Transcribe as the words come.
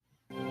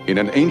In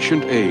an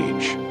ancient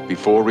age,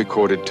 before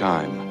recorded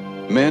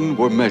time, men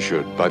were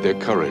measured by their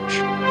courage,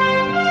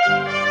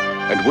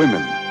 and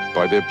women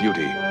by their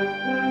beauty.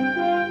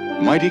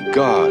 Mighty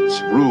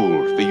gods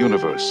ruled the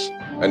universe,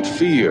 and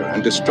fear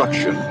and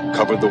destruction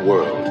covered the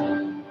world.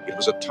 It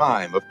was a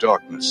time of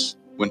darkness,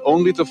 when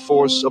only the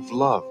force of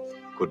love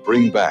could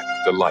bring back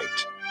the light.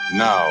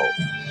 Now,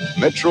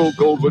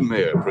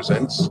 Metro-Goldwyn-Mayer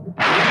presents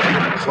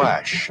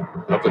Clash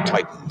of the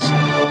Titans,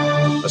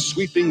 a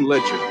sweeping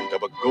legend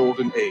of a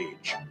golden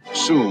age.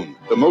 Soon,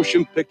 the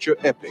motion picture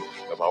epic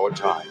of our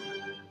time.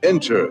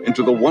 Enter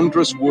into the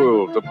wondrous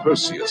world of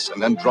Perseus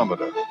and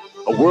Andromeda,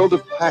 a world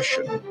of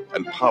passion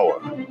and power,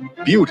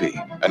 beauty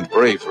and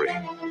bravery,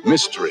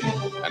 mystery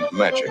and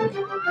magic.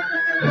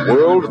 A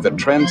world that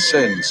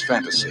transcends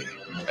fantasy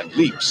and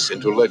leaps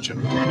into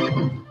legend.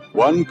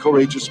 One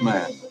courageous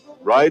man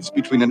rides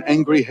between an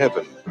angry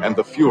heaven and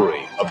the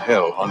fury of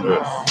hell on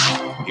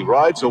earth. He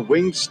rides a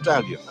winged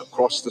stallion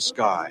across the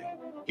sky.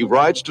 He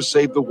rides to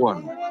save the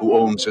one who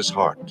owns his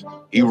heart.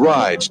 He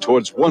rides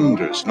towards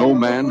wonders no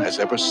man has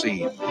ever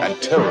seen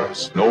and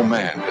terrors no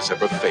man has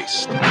ever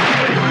faced.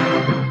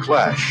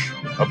 Clash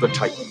of the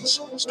Titans,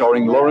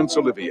 starring Laurence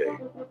Olivier,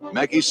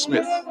 Maggie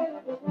Smith,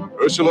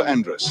 Ursula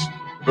Andress,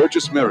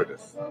 Burgess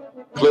Meredith,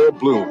 Claire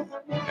Bloom,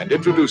 and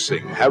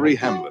introducing Harry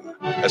Hamlin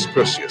as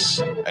Perseus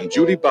and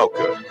Judy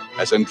Bowker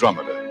as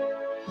Andromeda.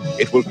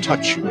 It will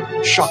touch you,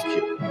 shock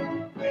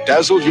you,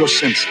 dazzle your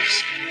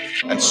senses,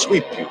 and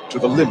sweep you to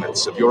the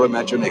limits of your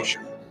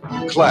imagination.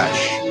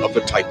 Clash of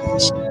the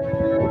Titans.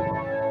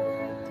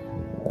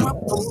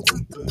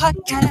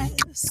 Podcast,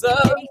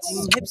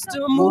 dating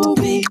hipster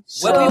movie,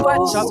 where we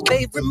watch our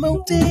favorite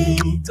movie.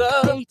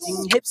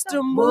 Dating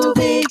hipster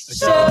movie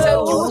show,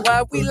 tell you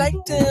why we like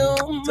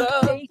them.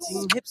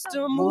 Dating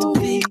hipster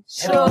movie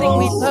show, everything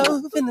we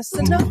love in the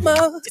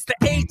cinema. It's the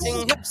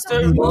Aging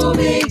Hipster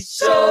Movie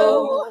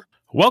Show.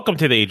 Welcome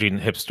to the Aging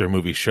Hipster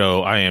Movie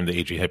Show. I am the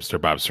Aging Hipster,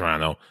 Bob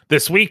Serrano.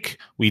 This week,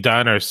 we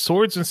don our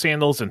swords and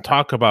sandals and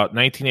talk about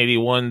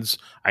 1981's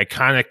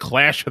iconic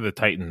Clash of the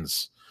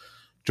Titans.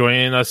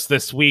 Joining us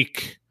this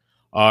week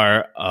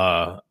are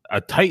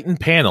a Titan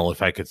panel,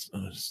 if I could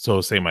so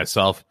say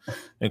myself,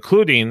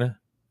 including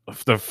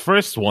the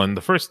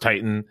first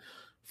Titan,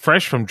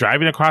 fresh from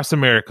driving across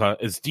America,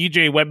 is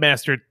DJ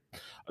Webmaster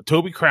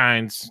Toby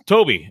Crines.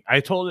 Toby,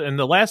 in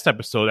the last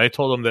episode, I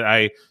told him that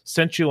I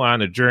sent you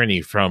on a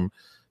journey from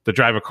the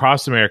drive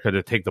across America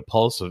to take the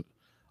pulse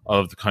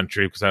of the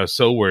country because I was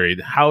so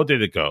worried. How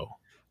did it go?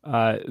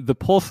 The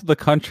pulse of the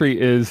country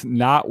is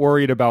not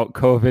worried about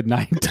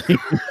COVID-19.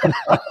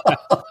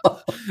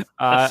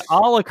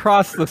 All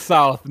across the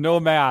South, no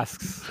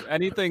masks.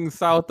 Anything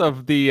south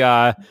of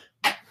the,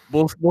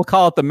 we'll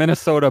call it the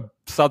Minnesota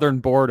southern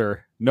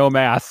border, no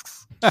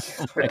masks.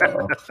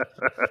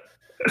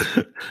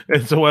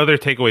 And so what other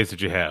takeaways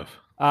did you have?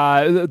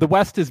 The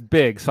West is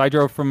big. So I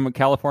drove from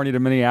California to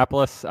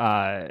Minneapolis.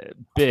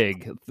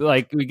 Big.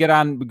 Like we get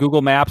on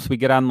Google Maps, we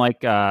get on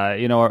like,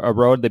 a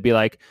road. They'd be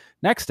like,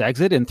 next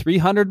exit in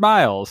 300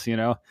 miles, we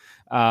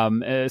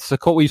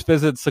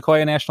visited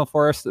Sequoia National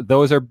Forest.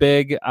 Those are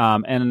big.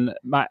 And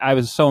I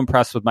was so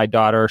impressed with my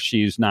daughter.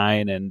 She's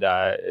 9 and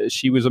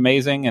she was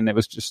amazing. And it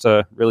was just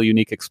a really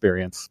unique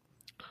experience.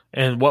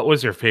 And what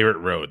was your favorite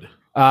road?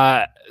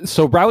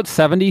 So Route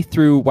 70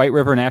 through White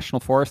River National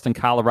Forest in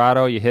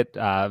Colorado, you hit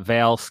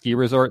Vail Ski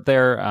Resort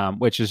there,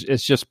 which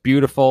is just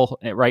beautiful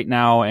right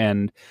now.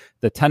 And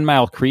the 10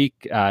 Mile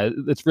Creek,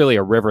 it's really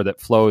a river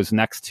that flows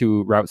next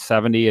to Route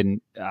 70.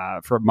 And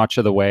for much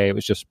of the way, it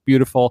was just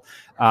beautiful.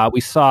 We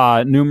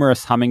saw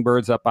numerous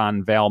hummingbirds up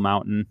on Vail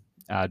Mountain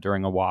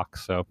during a walk.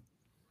 So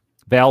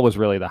Vail was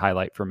really the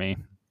highlight for me.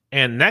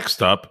 And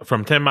next up,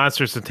 from 10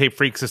 Monsters and Tape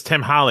Freaks, is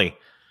Tim Holly.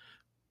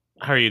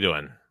 How are you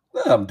doing?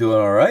 I'm doing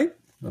all right.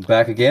 I'm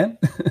back again.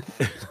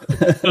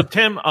 So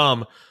Tim,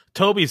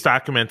 Toby's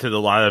documented a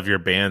lot of your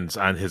bands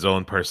on his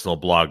own personal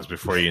blogs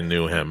before you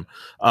knew him.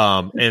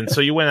 And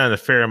so you went on a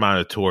fair amount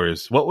of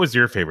tours. What was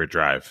your favorite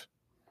drive?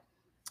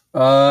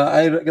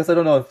 I guess I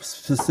don't know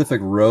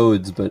specific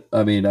roads, but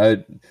I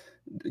mean,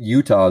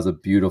 Utah is a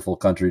beautiful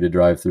country to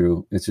drive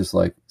through. It's just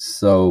like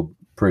so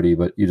pretty,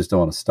 but you just don't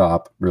want to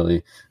stop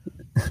really.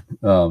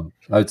 I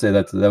would say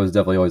that was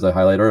definitely always a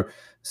highlight. Or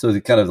so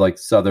the kind of like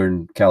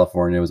Southern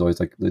California was always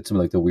like some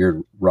of like the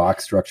weird rock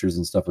structures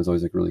and stuff was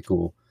always like really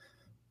cool.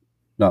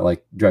 Not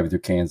like driving through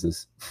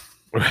Kansas.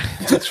 Right.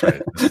 That's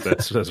right.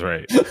 That's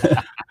right.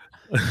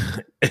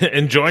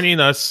 And joining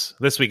us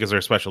this week is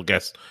our special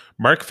guest,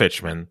 Mark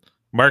Fichman.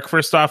 Mark,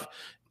 first off,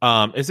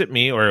 is it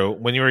me or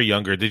when you were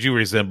younger, did you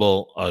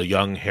resemble a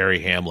young Harry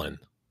Hamlin?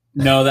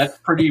 No, that's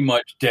pretty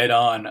much dead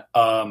on.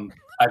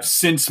 I've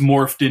since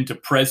morphed into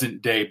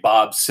present day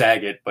Bob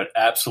Saget, but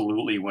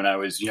absolutely when I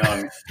was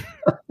young.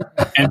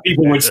 And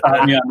people would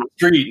stop me on the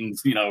street and,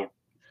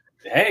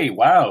 hey,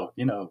 wow,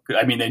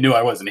 I mean, they knew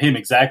I wasn't him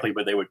exactly,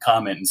 but they would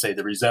comment and say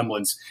the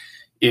resemblance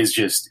is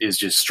just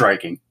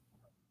striking.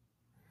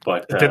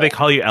 But did they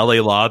call you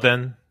LA Law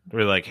then? They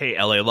were like,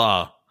 hey, LA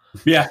Law.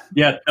 Yeah.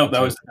 No,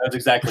 that was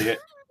exactly it.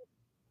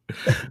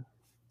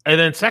 And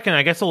then second,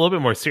 I guess a little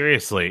bit more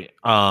seriously,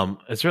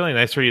 it's really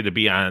nice for you to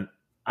be on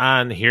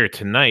here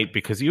tonight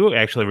because you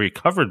actually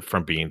recovered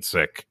from being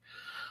sick.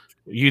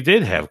 You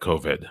did have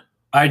COVID.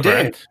 I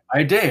correct?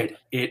 did.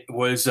 It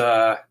was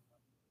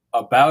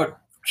about,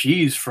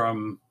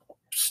 from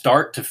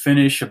start to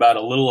finish, about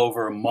a little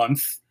over a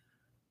month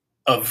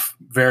of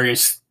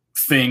various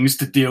things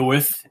to deal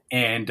with,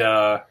 and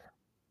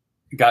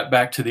got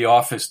back to the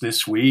office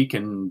this week,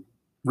 and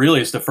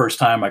really it's the first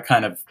time I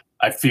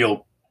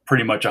feel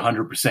pretty much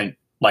 100%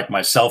 like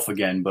myself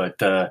again. But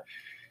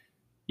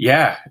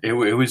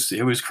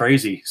it was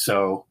crazy.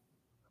 So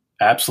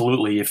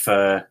absolutely, if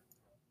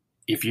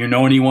you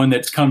know anyone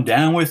that's come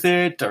down with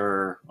it,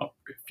 or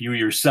if you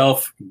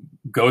yourself,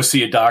 go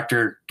see a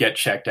doctor, get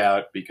checked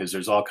out, because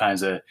there's all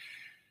kinds of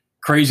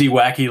crazy,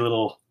 wacky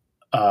little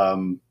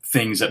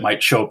things that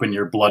might show up in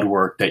your blood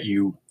work that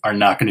you are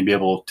not going to be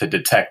able to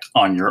detect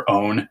on your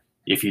own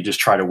if you just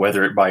try to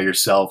weather it by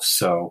yourself.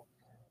 So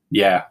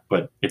yeah,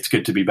 but it's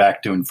good to be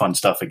back doing fun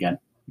stuff again.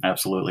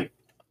 Absolutely.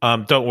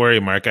 Don't worry,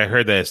 Mark. I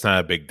heard that it's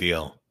not a big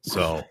deal.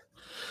 So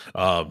you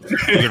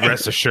can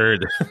rest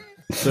assured.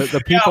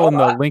 The people in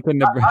the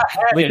Lincoln, I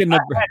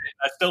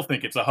still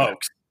think it's a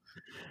hoax.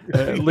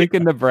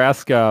 Lincoln,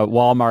 Nebraska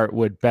Walmart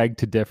would beg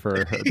to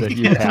differ that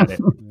you had it.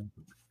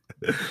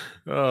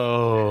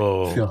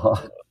 Oh,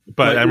 God.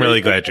 But I'm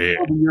really glad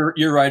you're here.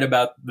 You're right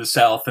about the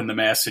South and the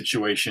mask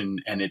situation,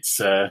 and it's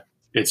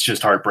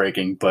just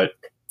heartbreartbing. But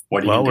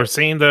what do you? Well, we're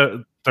seeing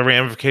the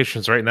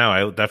ramifications right now.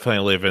 I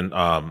definitely live in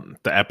the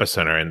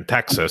epicenter in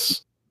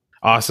Texas.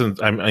 Austin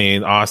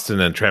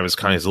and Travis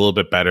County is a little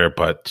bit better,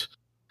 but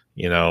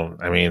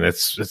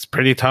it's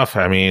pretty tough.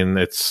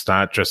 It's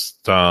not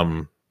just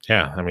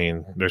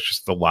there's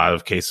just a lot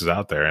of cases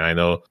out there, and I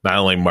know not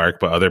only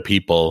Mark but other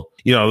people.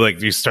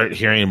 You start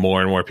hearing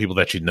more and more people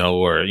that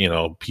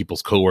or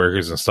people's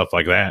coworkers and stuff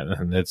like that,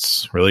 and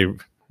it's really,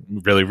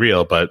 really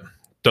real. But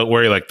don't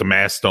worry, the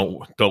masks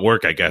don't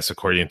work, I guess,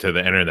 according to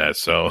the internet,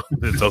 so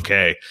it's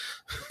okay.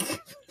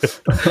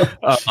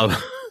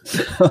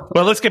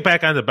 Well, let's get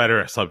back on to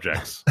better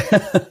subjects.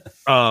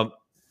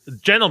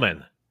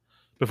 Gentlemen,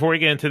 before we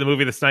get into the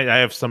movie this night, I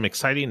have some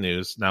exciting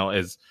news. Now,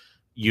 as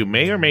you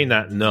may or may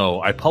not know,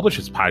 I publish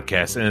this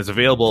podcast, and it's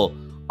available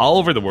all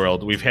over the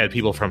world. We've had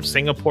people from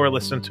Singapore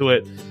listen to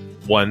it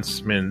once,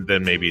 and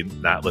then maybe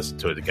not listen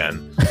to it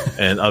again,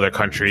 and other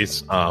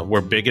countries. We're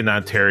big in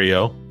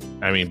Ontario.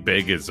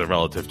 Big is a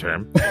relative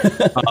term.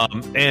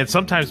 And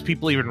sometimes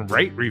people even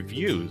write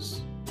reviews.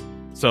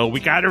 So we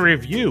got a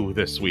review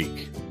this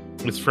week.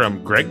 It's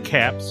from Greg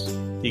Capps.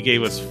 He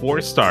gave us 4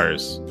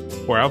 stars,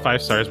 4 out of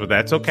 5 stars, but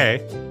that's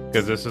okay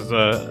because this is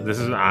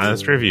an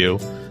honest review.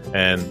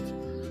 And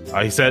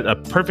he said, a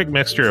perfect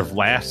mixture of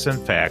laughs and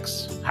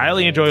facts.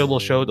 Highly enjoyable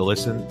show to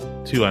listen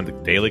to on the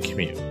daily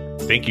commute.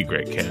 Thank you,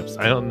 Greg Capps.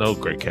 I don't know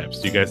Greg Capps.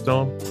 Do you guys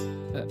know him?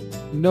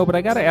 No, but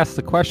I got to ask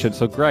the question.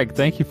 So, Greg,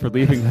 thank you for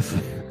leaving this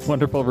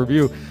wonderful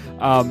review.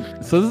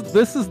 So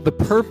this is the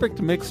perfect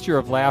mixture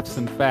of laughs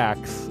and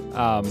facts,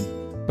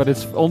 but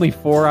it's only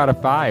 4 out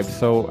of 5.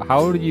 So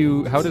how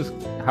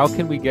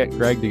can we get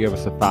Greg to give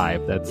us a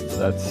 5?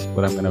 That's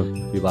what I'm going to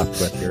be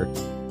left with here.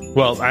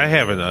 Well, I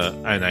have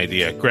an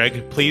idea.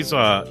 Greg, please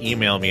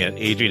email me at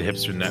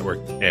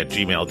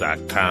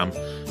agedhipsternetwork@gmail.com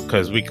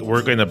because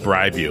we're going to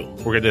bribe you.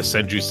 We're going to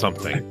send you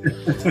something.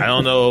 I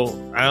don't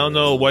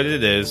know what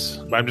it is,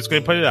 but I'm just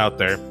going to put it out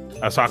there.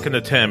 I was talking to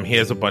Tim. He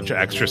has a bunch of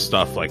extra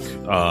stuff like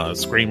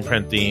screen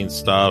printing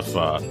stuff,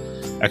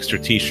 extra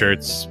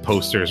T-shirts,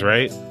 posters,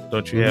 right?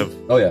 Don't you have?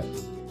 Oh, yeah.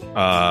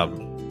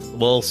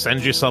 We'll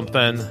send you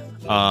something.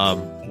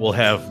 We'll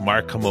have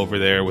Mark come over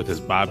there with his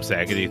Bob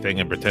Saget thing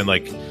and pretend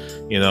like,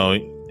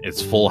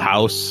 it's Full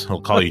House.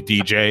 He'll call you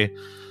DJ.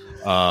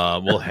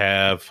 We'll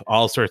have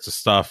all sorts of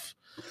stuff.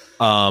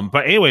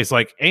 But anyways,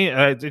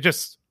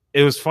 it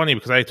was funny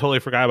because I totally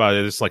forgot about it.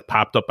 It just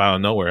popped up out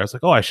of nowhere. I was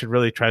like, oh, I should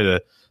really try to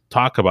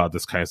talk about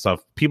this kind of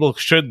stuff. People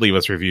should leave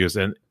us reviews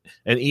and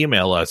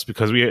email us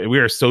because we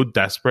are so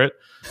desperate.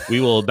 We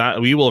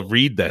will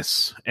read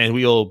this and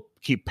we will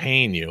keep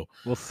paying you.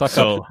 We'll suck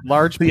up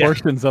large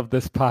portions of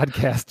this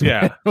podcast.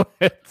 Yeah.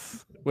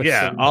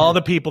 with all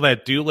the people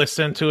that do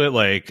listen to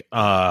it,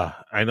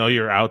 I know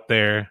you're out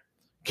there.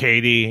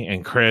 Katie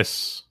and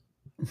Chris,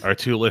 our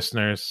 2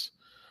 listeners,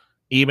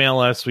 email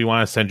us. We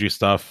want to send you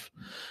stuff.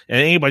 And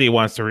anybody who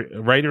wants to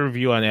write a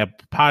review on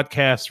Apple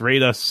Podcasts,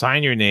 rate us,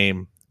 sign your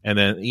name, and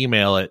then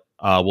email it.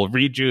 We'll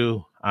read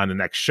you on the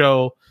next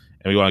show,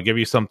 and we want to give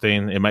you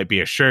something. It might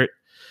be a shirt,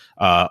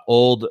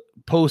 old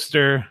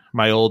poster,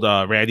 my old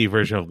ratty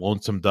version of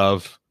Lonesome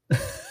Dove.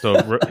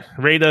 So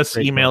rate us,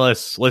 email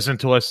us, listen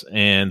to us,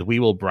 and we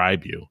will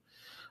bribe you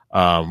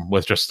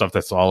with just stuff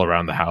that's all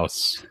around the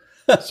house.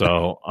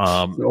 So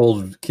the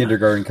old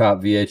kindergarten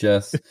cop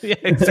VHS. Yeah,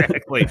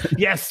 exactly.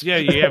 Yes, yeah,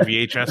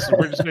 VHS.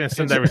 We're just going to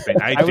send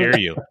everything. I dare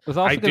you. I was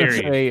also going to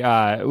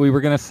say we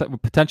were going to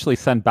potentially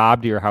send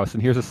Bob to your house,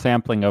 and here's a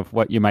sampling of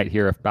what you might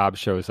hear if Bob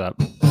shows up.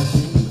 I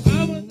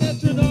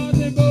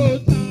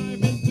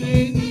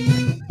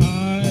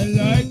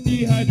like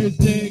dehydrated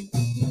steak.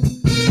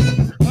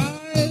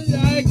 I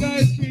like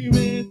ice cream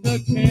and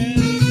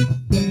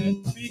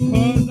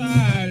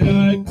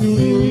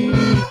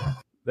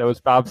was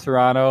Bob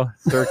Serrano,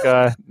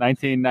 circa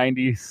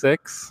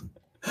 1996.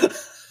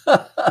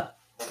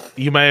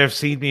 You might have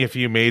seen me if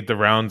you made the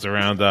rounds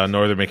around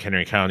northern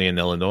McHenry County in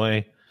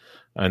Illinois.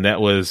 And that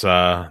was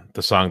the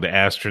song The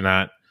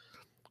Astronaut,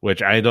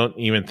 which I don't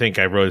even think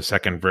I wrote a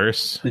second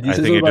verse. I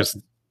think it just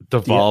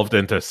devolved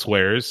into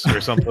swears or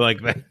something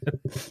like that.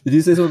 Did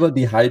you say something about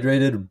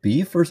dehydrated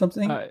beef or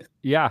something?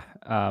 Yeah.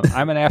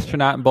 I'm an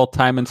astronaut in both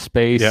time and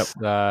space.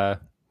 Yep.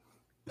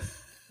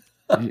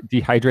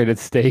 Dehydrated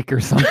steak or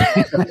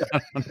something.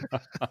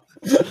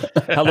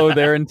 Hello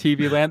there in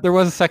TV land. There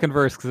was a second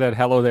verse because it had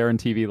hello there in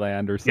TV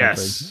land or something.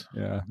 Yes.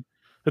 Yeah.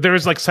 But there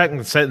was like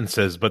second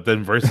sentences, but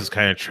then verses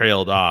kind of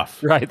trailed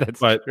off. Right. That's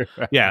but true.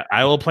 Yeah,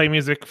 I will play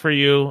music for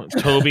you.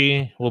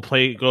 Toby will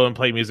go and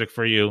play music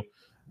for you.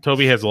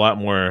 Toby has a lot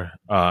more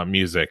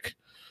music,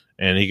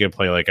 and he can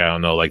play like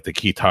the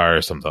guitar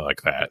or something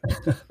like that.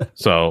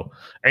 So,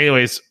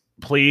 anyways,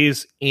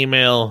 please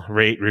email,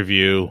 rate,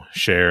 review,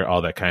 share,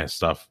 all that kind of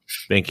stuff.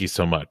 Thank you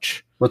so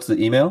much. What's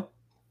the email?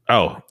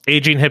 Oh,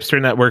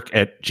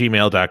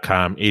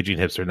 aginghipsternetwork@gmail.com.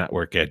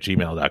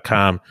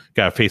 aginghipsternetwork@gmail.com.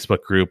 Got a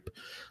Facebook group,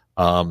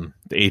 the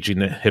Aging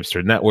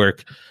Hipster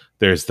Network.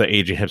 There's the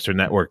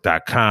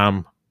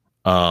aginghipsternetwork.com.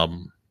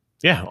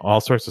 Yeah,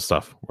 all sorts of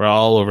stuff. We're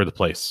all over the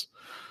place.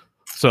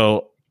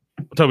 So,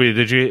 Toby,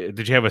 did you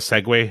have a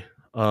segue?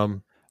 Yeah,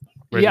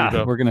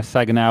 we're gonna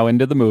segue now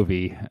into the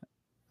movie.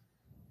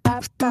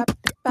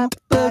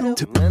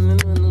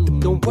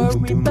 Don't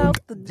worry about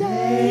the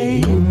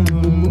day.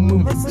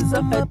 This is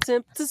our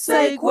attempt to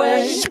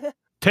segue.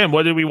 Tim,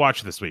 what did we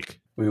watch this week?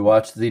 We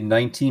watched the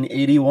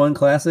 1981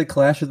 classic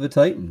Clash of the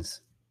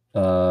Titans.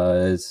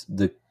 As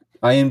the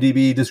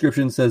IMDb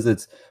description says,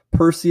 it's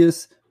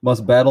Perseus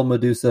must battle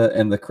Medusa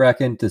and the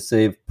Kraken to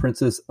save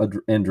Princess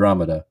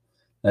Andromeda.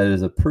 That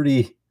is a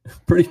pretty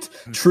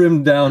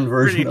trimmed down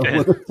version of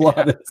what the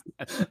plot is.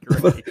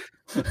 But,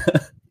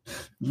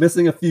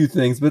 missing a few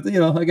things, but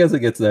I guess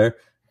it gets there.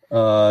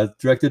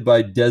 Directed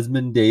by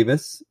Desmond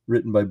Davis,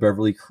 written by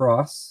Beverly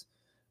Cross,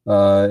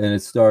 and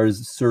it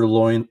stars Sir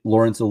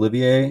Laurence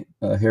Olivier,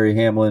 Harry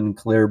Hamlin,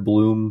 Claire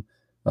Bloom,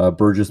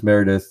 Burgess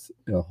Meredith,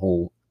 a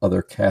whole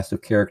other cast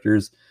of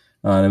characters.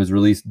 And it was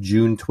released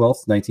June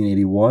 12th,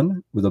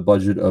 1981, with a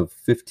budget of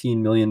 $15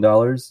 million,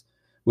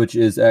 which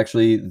is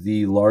actually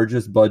the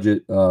largest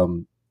budget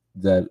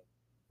that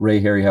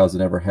Ray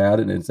Harryhausen ever had,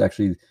 and it's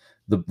actually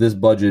this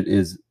budget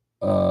is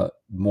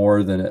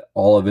more than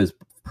all of his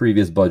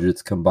previous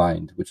budgets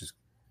combined, which is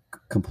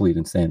complete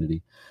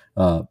insanity.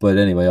 But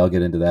anyway, I'll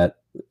get into that.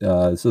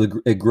 So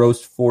it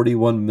grossed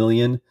 $41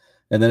 million,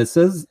 and then it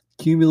says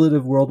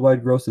cumulative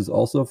worldwide gross is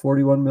also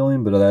 $41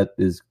 million, but that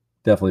is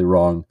definitely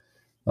wrong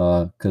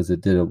because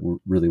it did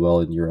really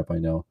well in Europe, I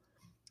know.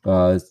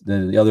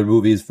 Then the other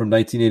movies from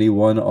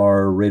 1981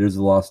 are Raiders of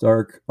the Lost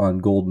Ark, On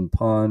Golden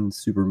Pond,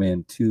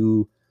 Superman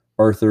 2,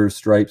 Arthur,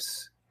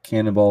 Stripes,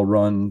 Cannonball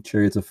Run,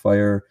 Chariots of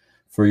Fire,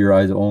 For Your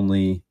Eyes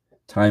Only,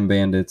 Time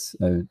Bandits,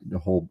 a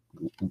whole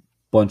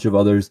bunch of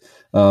others.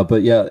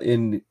 But yeah,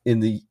 in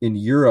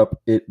Europe,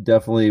 it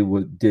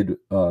definitely did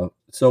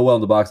so well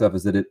in the box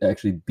office that it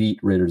actually beat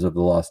Raiders of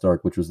the Lost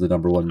Ark, which was the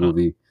number one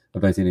movie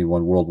of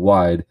 1981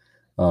 worldwide.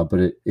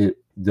 But I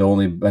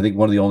think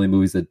one of the only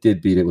movies that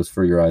did beat it was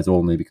For Your Eyes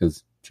Only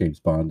because James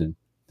Bond in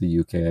the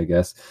UK, I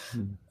guess.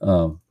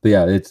 But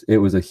yeah, it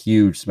was a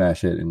huge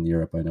smash hit in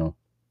Europe, I know.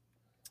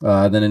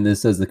 Then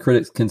this says the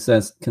critics'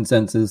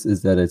 consensus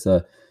is that it's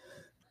a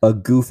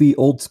goofy,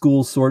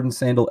 old-school sword and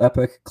sandal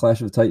epic.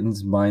 Clash of the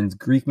Titans mines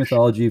Greek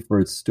mythology for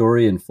its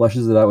story and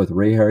fleshes it out with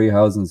Ray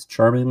Harryhausen's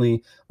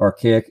charmingly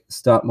archaic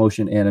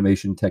stop-motion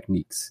animation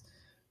techniques.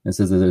 It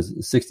says that there's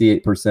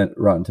 68%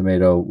 Rotten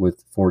Tomato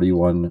with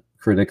 41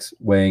 critics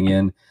weighing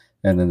in,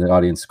 and then the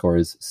audience score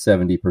is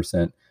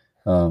 70%.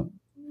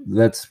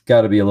 That's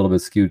got to be a little bit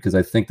skewed because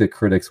I think the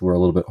critics were a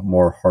little bit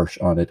more harsh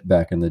on it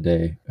back in the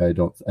day. I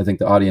think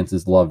the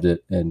audiences loved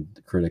it and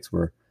the critics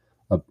were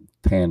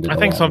panned it. I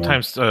think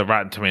sometimes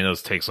Rotten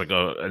Tomatoes takes like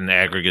an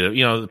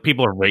aggregate.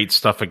 People rate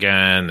stuff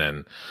again,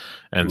 and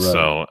right.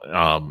 So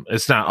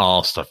it's not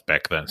all stuff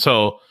back then.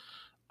 So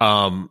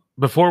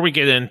before we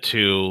get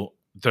into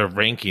the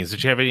rankings,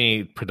 did you have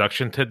any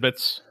production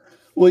tidbits?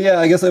 Well, yeah,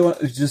 I guess I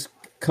want just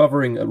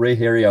covering Ray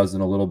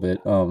Harryhausen a little bit.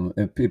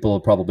 And people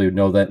probably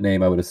know that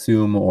name, I would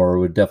assume, or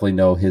would definitely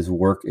know his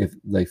work if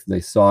they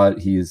saw it.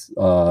 He's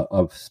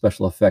a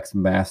special effects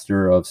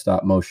master of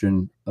stop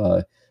motion.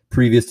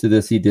 Previous to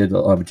this, he did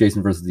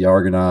Jason versus the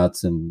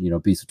Argonauts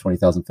and Beast of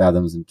 20,000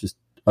 Fathoms,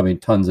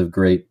 and tons of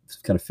great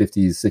kind of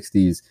 50s,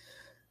 60s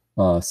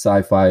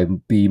sci-fi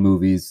B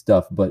movies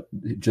stuff, but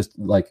just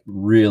like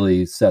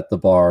really set the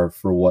bar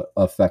for what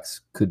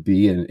effects could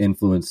be and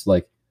influenced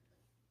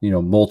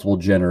multiple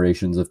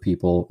generations of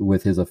people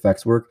with his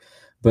effects work.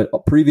 But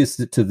previous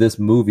to this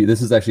movie,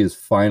 this is actually his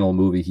final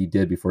movie he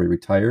did before he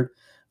retired.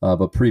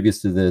 But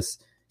previous to this,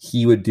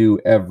 he would do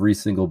every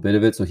single bit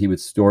of it. So he would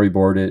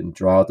storyboard it and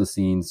draw out the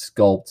scenes,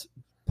 sculpt,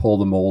 pull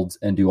the molds,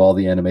 and do all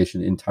the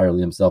animation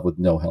entirely himself with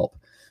no help,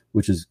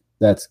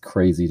 that's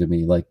crazy to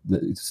me.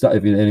 If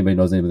anybody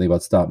knows anything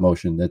about stop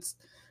motion,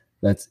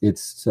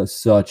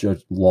 such a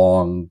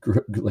long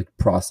like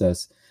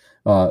process.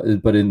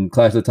 But in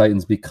Clash of the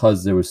Titans,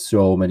 because there was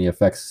so many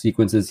effects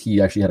sequences,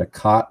 he actually had a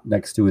cot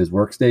next to his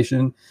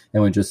workstation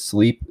and would just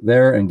sleep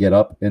there and get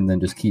up and then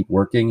just keep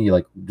working. He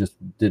like just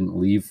didn't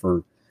leave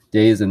for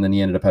days, and then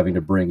he ended up having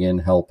to bring in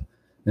help.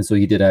 And so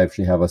he did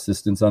actually have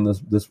assistance on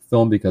this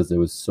film because there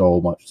was so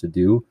much to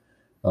do.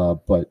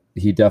 But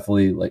he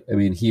definitely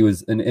he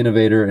was an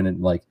innovator and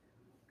it like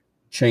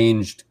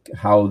changed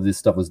how this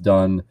stuff was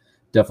done.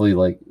 Definitely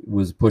like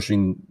was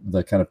pushing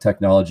the kind of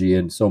technology,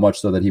 and so much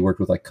so that he worked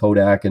with like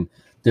Kodak, and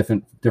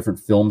different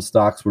film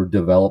stocks were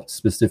developed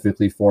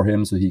specifically for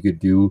him so he could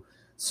do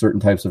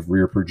certain types of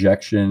rear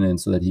projection, and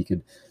so that he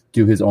could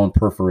do his own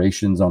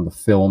perforations on the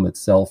film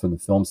itself and the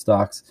film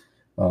stocks.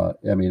 I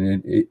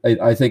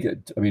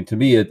think to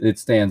me it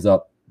stands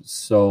up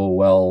so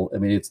well. I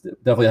mean, it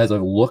definitely has a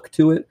look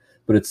to it,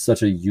 but it's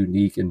such a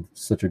unique and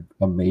such an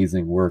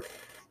amazing work.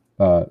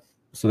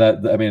 So Ray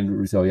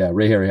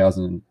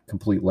Harryhausen,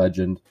 complete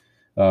legend.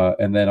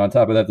 And then on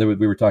top of that,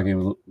 we were talking a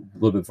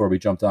little bit before we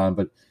jumped on,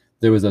 but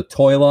there was a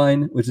toy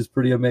line, which is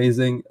pretty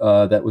amazing,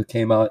 that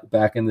came out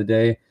back in the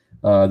day.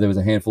 There was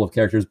a handful of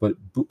characters, but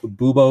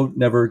Bubo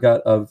never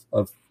got a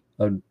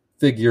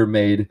figure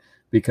made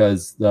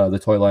because the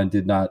toy line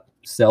did not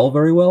sell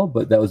very well,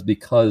 but that was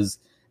because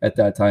at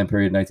that time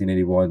period,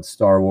 1981,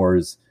 Star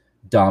Wars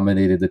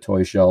dominated the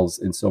toy shelves,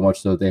 and so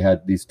much so they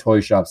had these toy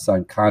shops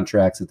sign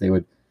contracts that they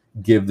would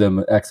give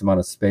them X amount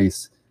of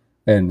space,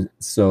 and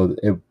so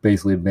it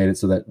basically made it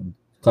so that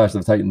Clash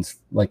of the Titans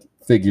like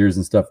figures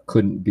and stuff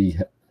couldn't be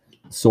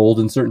sold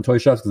in certain toy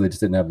shops because they just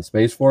didn't have the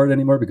space for it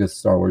anymore because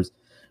Star Wars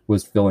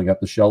was filling up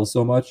the shelves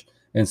so much,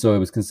 and so it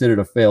was considered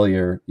a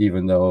failure,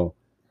 even though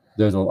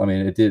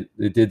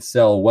it did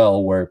sell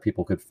well where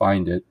people could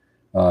find it,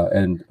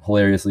 and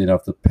hilariously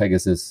enough, the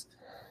Pegasus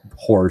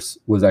horse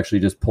was actually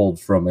just pulled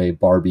from a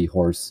Barbie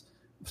horse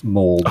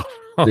mold.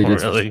 They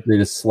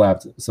just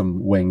slapped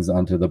some wings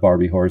onto the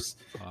Barbie horse,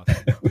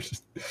 which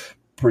is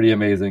pretty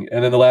amazing.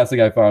 And then the last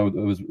thing I found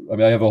was,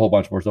 I have a whole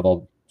bunch more stuff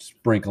I'll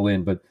sprinkle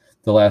in, but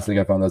the last thing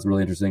I found that was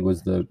really interesting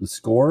was the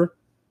score.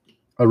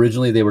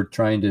 Originally, they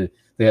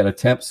had a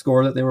temp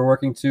score that they were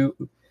working to.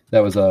 That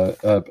was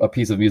a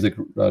piece of music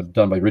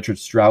done by Richard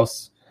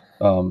Strauss,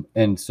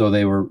 and so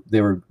they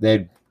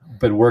had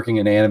been working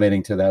and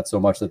animating to that so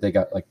much that they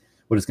got like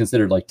what is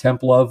considered like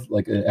temp love.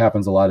 Like it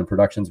happens a lot in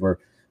productions where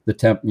the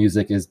temp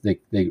music is they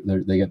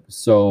get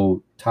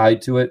so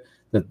tied to it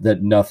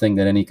that nothing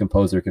that any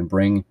composer can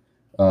bring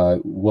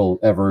will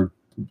ever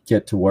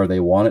get to where they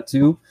want it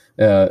to.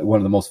 One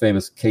of the most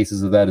famous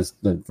cases of that is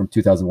from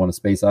 2001: A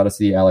Space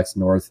Odyssey. Alex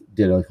North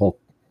did a whole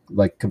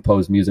like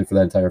composed music for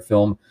that entire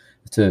film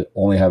to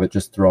only have it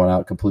just thrown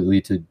out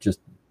completely to just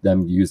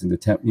them using the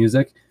temp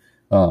music,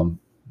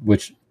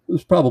 which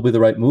was probably the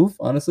right move,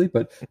 honestly.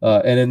 But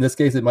and in this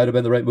case, it might have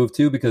been the right move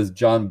too, because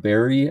John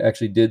Barry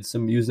actually did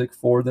some music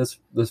for this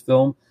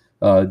film.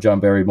 John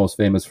Barry, most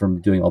famous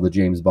from doing all the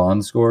James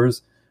Bond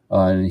scores,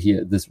 and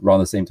around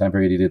the same time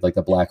period, he did like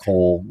the Black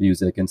Hole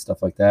music and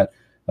stuff like that.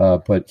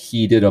 But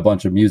he did a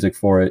bunch of music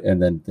for it,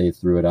 and then they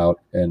threw it out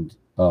and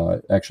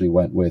actually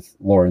went with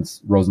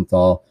Lawrence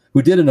Rosenthal,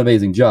 who did an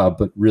amazing job,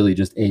 but really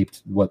just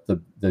aped what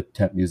the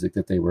temp music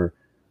that they were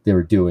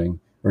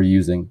doing or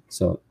using.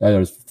 So I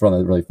was found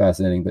that really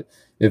fascinating. But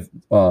if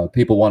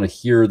people want to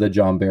hear the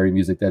John Barry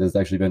music, that has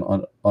actually been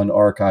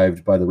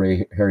unarchived by the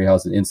Ray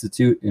Harryhausen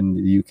Institute in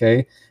the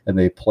UK, and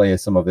they play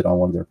some of it on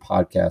one of their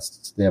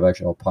podcasts. They have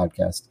actually a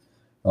podcast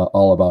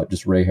all about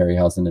just Ray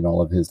Harryhausen and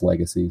all of his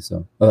legacy.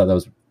 So I thought that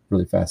was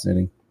really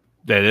fascinating.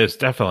 That is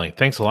definitely.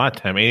 Thanks a lot,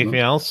 Tim. Anything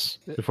else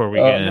before we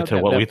get into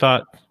what we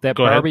thought?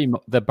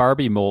 The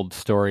Barbie mold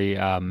story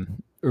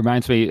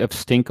reminds me of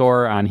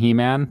Stinkor on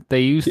He-Man.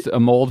 They used a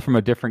mold from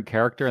a different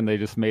character and they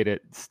just made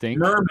it stink.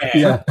 Merman.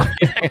 Yeah.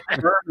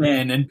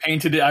 Merman, and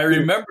painted it. I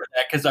remember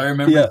that because I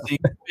remember seeing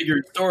figure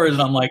in stores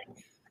and I'm like,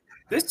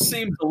 this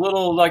seems a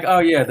little like, oh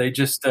yeah, they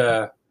just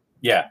I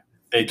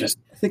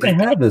think I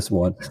have this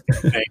one.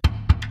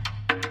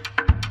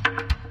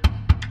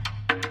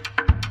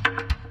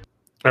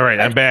 All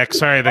right, I'm back.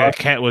 Sorry, the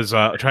cat was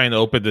trying to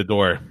open the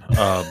door.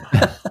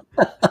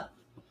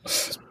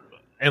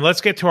 And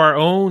let's get to our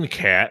own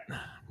cat,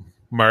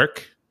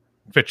 Mark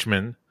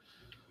Fichman.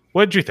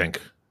 What did you think?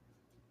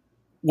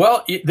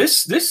 Well,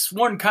 this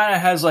one kind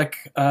of has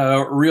like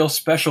a real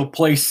special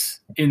place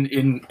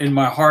in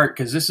my heart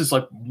because this is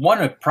like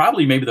one of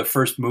probably maybe the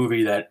first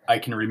movie that I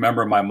can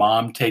remember my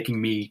mom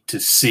taking me to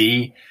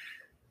see,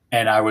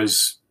 and I would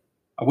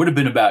have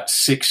been about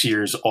 6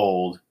 years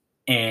old,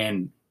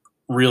 and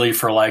really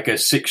for like a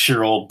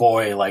 6-year-old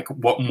boy, like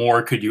what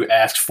more could you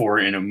ask for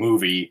in a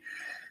movie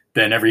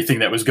than everything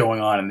that was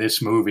going on in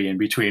this movie, and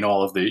between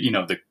all of the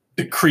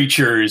the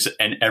creatures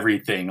and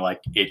everything,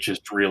 like it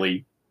just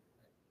really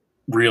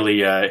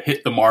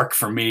hit the mark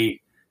for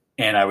me.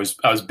 And I was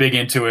big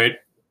into it.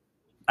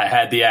 I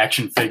had the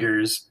action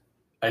figures.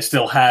 I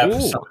still have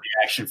some of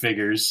the action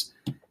figures.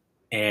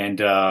 And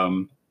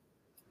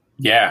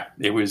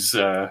it was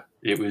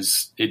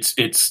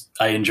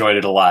I enjoyed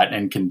it a lot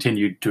and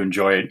continued to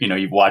enjoy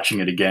it. Watching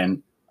it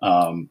again.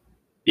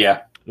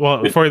 Yeah.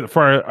 Well,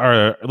 for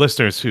our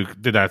listeners who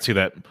did not see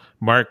that,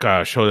 Mark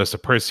showed us a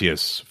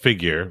Perseus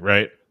figure,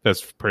 right?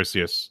 That's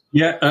Perseus.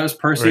 Yeah, that's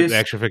Perseus. The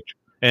action figure.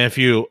 And if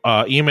you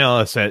email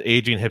us at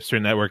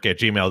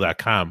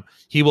aginghipsternetwork@gmail.com,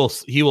 he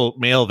will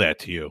mail that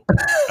to you.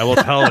 I will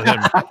tell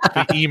him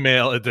to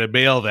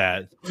mail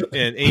that,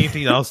 and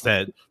anything else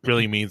that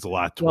really means a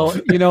lot to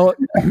him.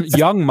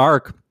 Young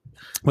Mark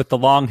with the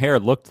long hair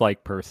looked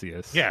like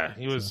Perseus. Yeah,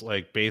 he was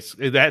like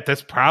basically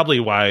that's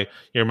probably why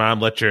your mom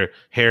let your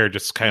hair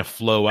just kind of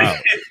flow out.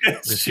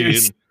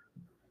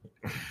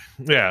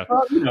 Yeah.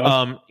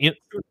 Well,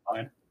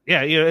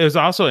 Yeah, it was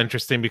also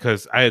interesting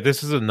because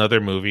this is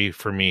another movie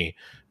for me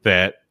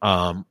that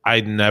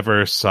I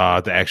never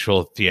saw the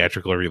actual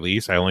theatrical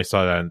release. I only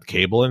saw it on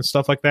cable and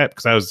stuff like that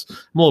because I'm a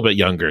little bit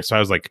younger, so I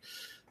was like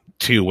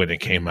 2 when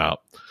it came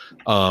out.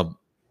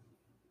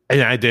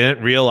 And I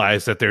didn't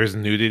realize that there's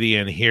nudity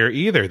in here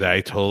either that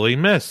I totally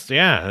missed.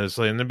 Yeah, it was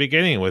in the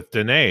beginning with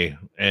Danae,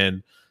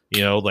 and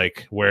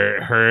like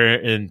where her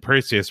and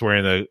Perseus were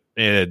in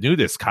a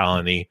nudist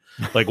colony,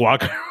 like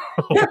walk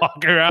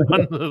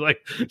around, like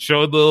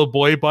showed little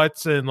boy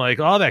butts and like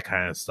all that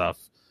kind of stuff,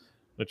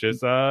 which is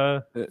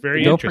very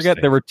interesting. Don't forget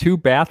there were 2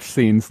 bath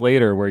scenes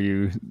later where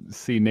you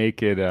see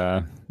naked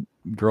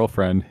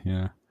girlfriend.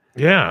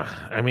 Yeah,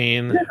 I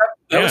mean.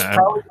 That was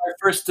probably my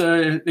first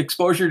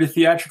exposure to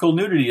theatrical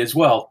nudity as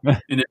well,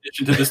 in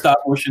addition to the stop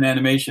motion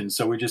animation.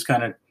 So we just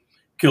kind of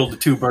killed the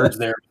 2 birds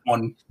there in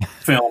one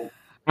film.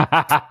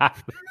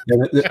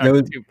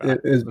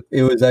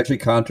 It was actually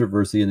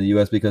controversy in the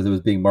U.S. because it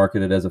was being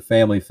marketed as a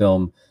family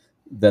film,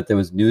 that there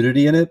was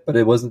nudity in it, but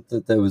it wasn't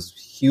that there was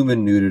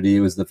human nudity.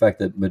 It was the fact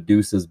that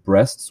Medusa's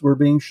breasts were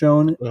being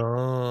shown.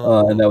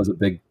 And that was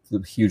a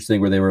huge thing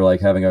where they were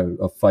like having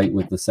a fight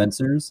with the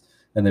censors.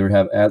 And they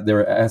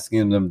were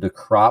asking them to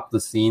crop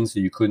the scene so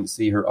you couldn't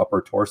see her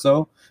upper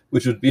torso,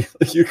 which would be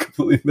like you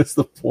completely missed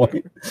the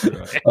point.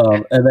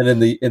 And then in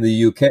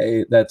the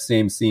UK, that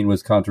same scene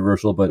was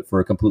controversial, but for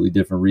a completely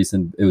different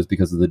reason. It was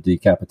because of the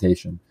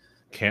decapitation.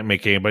 Can't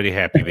make anybody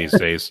happy these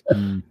days.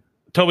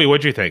 Toby,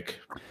 what'd you think?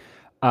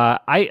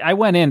 I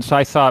went in, so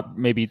I saw it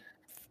maybe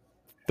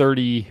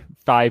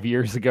 35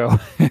 years ago,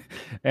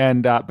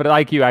 and but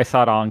like you, I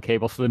saw it all on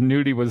cable, so the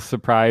nudity was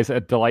a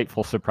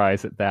delightful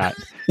surprise at that.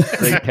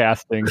 Great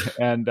casting.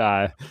 And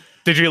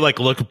did you like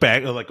look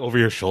back like over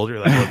your shoulder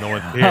like, oh, no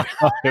one's here?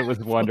 It was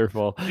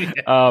wonderful.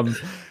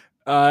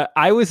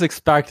 I was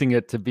expecting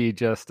it to be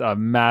just a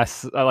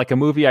mess, like a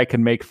movie I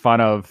can make fun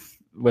of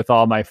with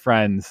all my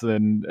friends,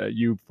 and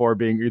you 3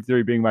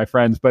 being my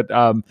friends, but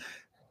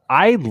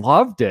I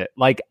loved it.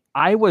 Like,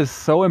 I was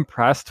so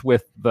impressed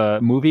with the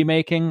movie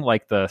making,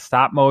 like the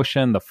stop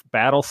motion, the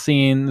battle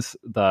scenes,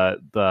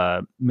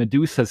 the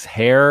Medusa's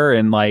hair,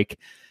 and like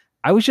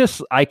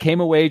I came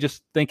away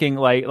just thinking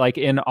like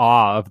in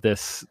awe of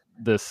this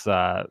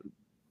the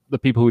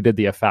people who did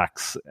the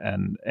effects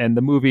and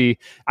the movie.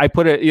 I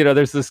put it,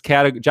 there's this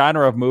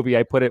genre of movie.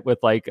 I put it with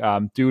like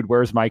Dude,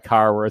 Where's My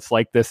Car, where it's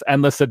like this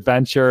endless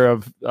adventure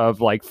of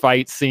like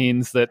fight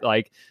scenes that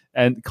like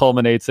and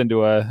culminates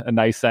into a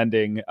nice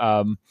ending.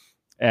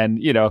 And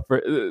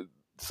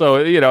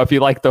if you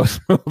like those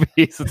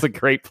movies, it's a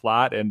great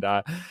plot. And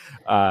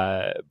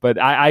but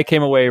I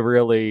came away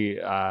really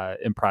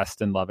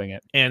impressed and loving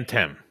it. And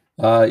Tim,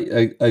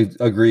 I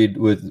agreed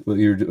with what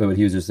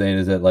he was just saying.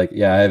 Is that like,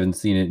 I haven't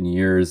seen it in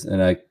years,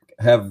 and I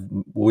have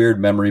weird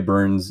memory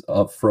burns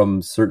up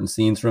from certain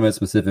scenes from it,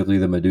 specifically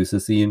the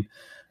Medusa scene.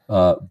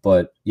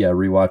 But yeah,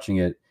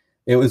 rewatching it,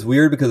 it was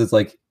weird because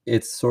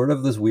it's sort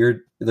of this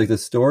weird, like the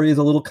story is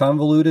a little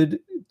convoluted.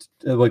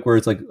 Like where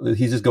it's like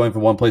he's just going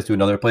from one place to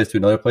another place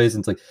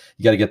and it's like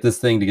you got to get this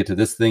thing to get to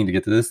this thing to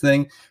get to this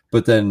thing,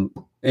 but then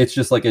it's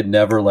just like it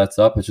never lets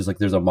up. It's just like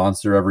there's a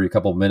monster every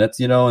couple minutes,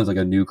 and it's like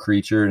a new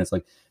creature, and it's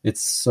like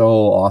it's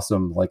so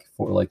awesome, like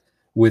for like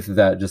with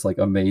that just like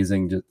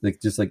amazing,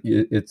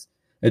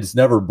 it's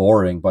never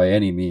boring by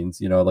any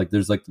means, like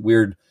there's like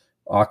weird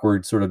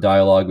awkward sort of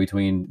dialogue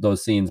between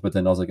those scenes, but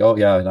then I was like, oh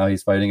yeah, now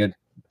he's fighting a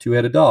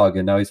 2-headed dog,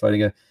 and now he's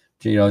fighting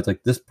it's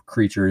like this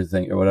creature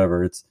thing or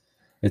whatever.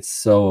 It's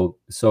so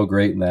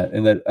great in that.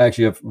 And that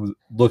actually,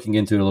 looking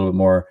into it a little bit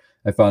more,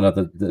 I found out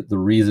that the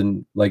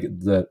reason like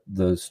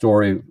the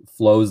story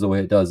flows the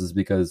way it does is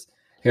because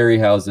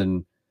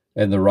Harryhausen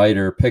and the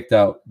writer picked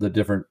out the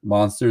different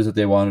monsters that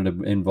they wanted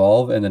to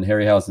involve, and then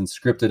Harryhausen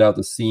scripted out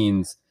the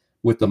scenes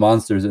with the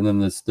monsters, and then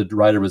the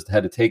writer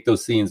had to take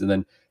those scenes and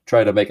then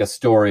try to make a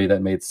story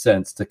that made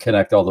sense to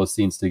connect all those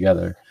scenes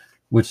together,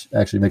 which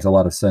actually makes a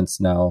lot of sense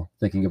now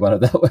thinking about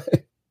it that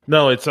way.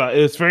 No,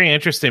 it's very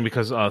interesting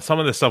because some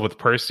of the stuff with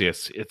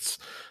Perseus,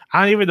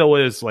 I don't even know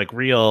what is like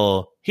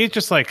real. He's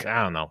just like,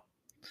 I don't know.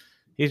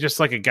 He's just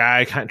like a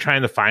guy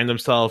trying to find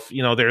himself.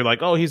 They're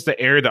like, oh, he's the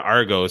heir to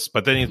Argos,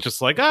 but then he's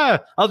just like,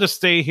 I'll just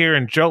stay here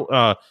in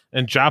Joppa.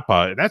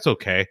 That's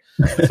okay,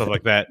 stuff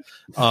like that.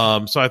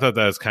 So I thought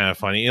that was kind of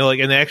funny.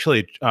 And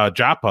actually,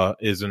 Joppa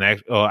is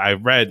I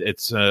read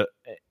it's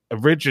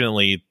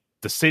originally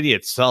the city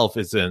itself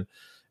is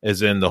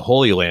is in the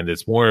Holy Land.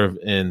 It's more of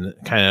in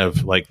kind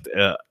of like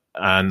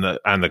on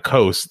the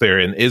coast there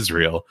in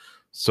Israel.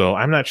 So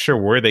I'm not sure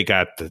where they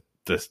got the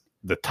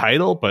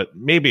title, but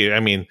maybe,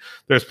 I mean,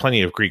 there's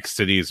plenty of Greek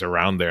cities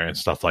around there and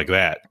stuff like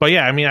that. But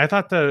yeah, I mean, I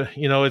thought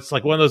it's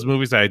like one of those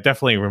movies that I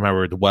definitely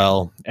remembered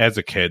well as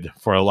a kid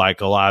for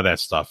like a lot of that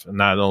stuff. And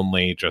not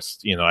only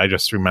just, I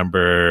just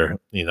remember,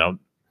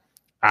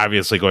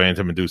 obviously going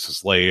into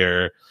Medusa's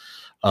lair,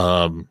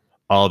 all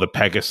the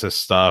Pegasus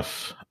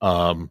stuff,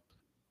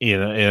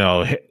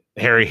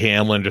 Harry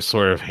Hamlin, just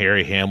sort of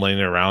Harry Hamlin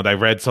around. I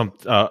read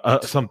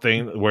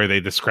something where they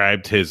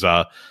described his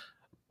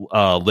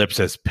lips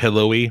as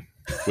pillowy,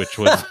 which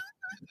was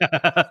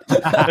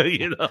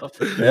he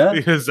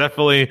was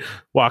definitely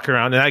walking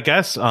around. And I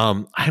guess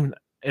I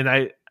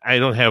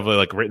don't have it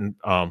like written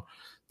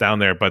down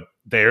there, but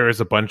there is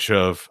a bunch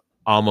of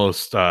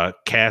almost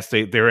cast.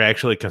 They were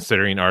actually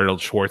considering Arnold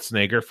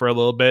Schwarzenegger for a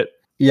little bit.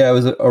 Yeah, it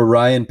was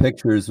Orion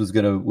Pictures was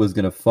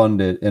gonna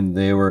fund it, and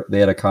they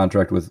had a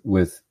contract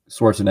with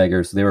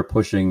Schwarzenegger, so they were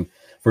pushing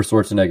for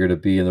Schwarzenegger to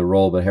be in the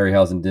role, but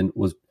Harryhausen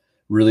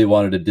really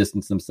wanted to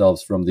distance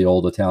themselves from the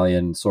old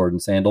Italian sword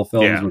and sandal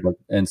films,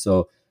 and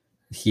so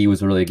he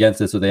was really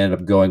against it. So they ended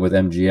up going with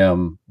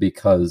MGM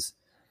because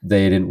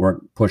they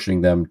weren't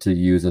pushing them to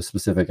use a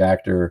specific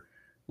actor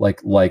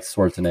like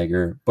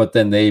Schwarzenegger, but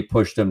then they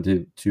pushed them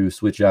to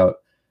switch out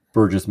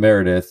Burgess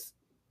Meredith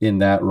in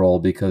that role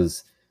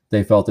because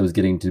they felt it was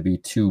getting to be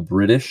too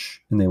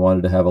British, and they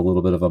wanted to have a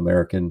little bit of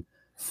American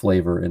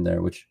flavor in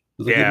there, which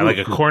was like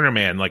a corner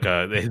man,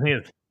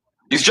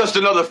 He's just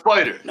another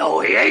fighter. No,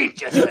 he ain't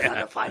just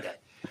another fighter.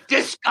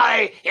 This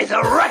guy is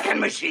a wrecking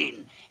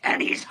machine,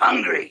 and he's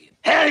hungry.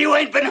 Hell, you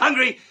ain't been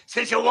hungry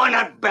since you won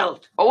that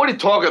belt. Oh, what are you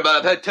talking about?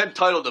 I've had 10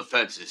 title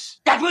defenses.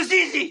 That was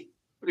easy.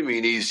 What do you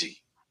mean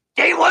easy?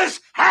 They was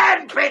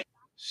handpicked.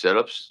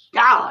 Setups?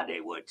 Yeah,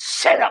 they were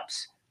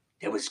setups.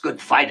 They was good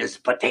fighters,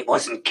 but they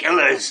wasn't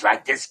killers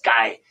like this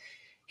guy.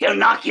 He'll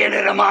knock you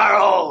into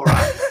tomorrow.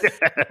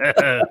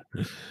 Right?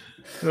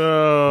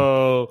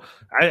 Oh,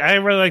 I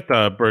really liked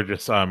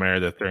Burgess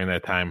Meredith during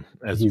that time.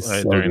 He's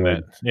so during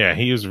good. that, yeah,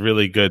 he was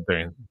really good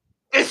during.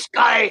 This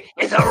guy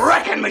is a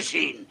wrecking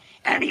machine,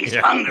 and he's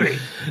hungry.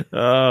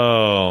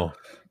 Oh,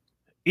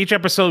 each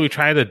episode we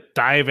try to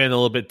dive in a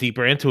little bit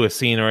deeper into a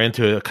scene or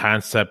into a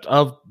concept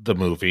of the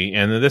movie,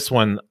 and in this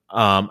one,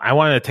 I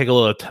wanted to take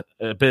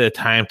a bit of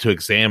time to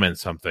examine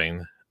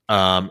something.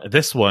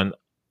 This one.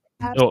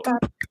 Oh.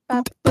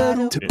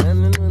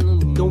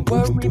 Don't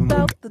worry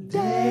about the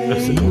day.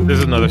 This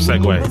is another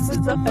segue. This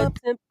is an attempt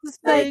to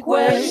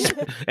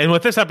segue. And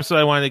with this episode,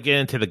 I wanted to get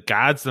into the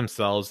gods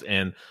themselves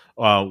and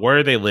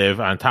where they live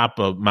on top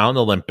of Mount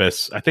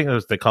Olympus. I think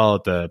they call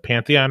it the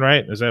Pantheon,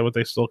 right? Is that what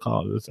they still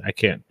call it? I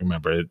can't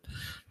remember it.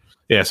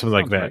 Yeah, something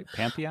like that. Right.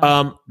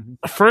 Pantheon?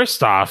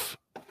 First off,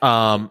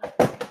 I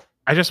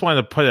just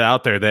wanted to put it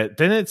out there that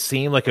didn't it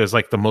seem like it was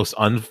like the most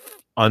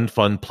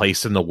unfun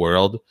place in the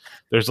world.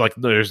 There's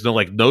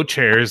no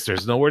chairs,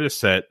 there's nowhere to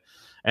sit,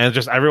 and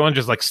just everyone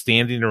just like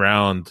standing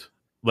around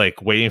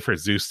like waiting for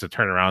Zeus to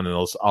turn around and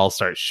they'll all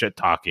start shit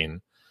talking.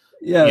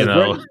 Yeah, it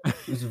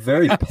was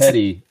very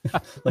petty.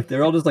 Like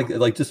they're all just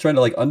like just trying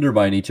to like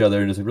undermine each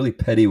other in just really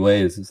petty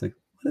ways. It's like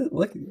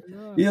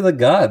you're the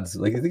gods.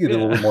 Like I think you're a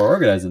little more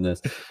organized than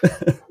this.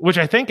 Which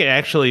I think it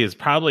actually is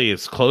probably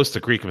as close to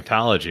Greek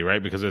mythology,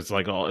 right? Because it's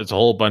like it's a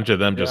whole bunch of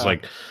them just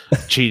like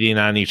cheating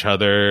on each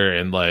other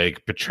and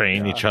like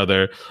betraying each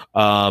other.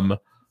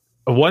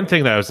 One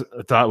thing that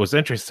I thought was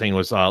interesting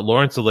was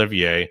Laurence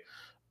Olivier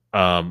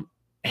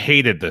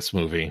hated this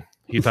movie.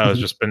 He thought it was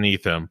just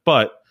beneath him,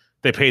 but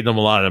they paid him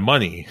a lot of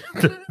money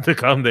to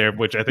come there,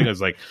 which I think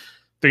was like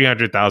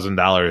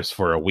 $300,000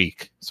 for a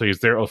week. So he's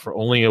there for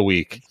only a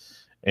week,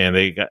 and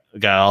they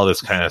got all this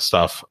kind of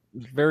stuff.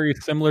 Very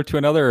similar to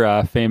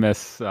another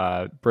famous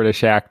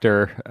British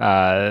actor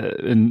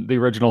in the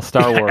original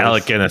Star Wars.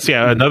 Alec Guinness.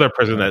 Yeah, another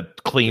person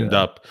that cleaned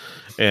up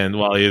and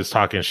while he was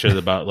talking shit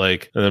about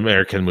like an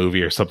American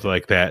movie or something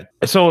like that.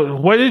 So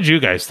what did you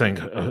guys think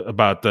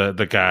about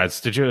the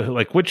gods? Did you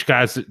like which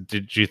gods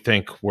did you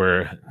think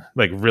were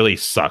like really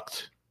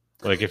sucked?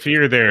 Like if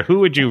you're there, who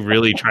would you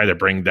really try to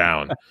bring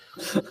down?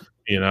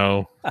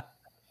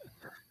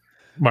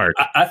 Mark.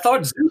 I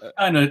thought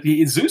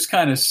Zeus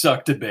kind of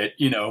sucked a bit,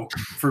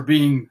 for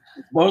being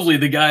supposedly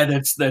the guy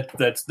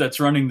that's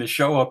running the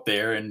show up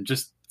there, and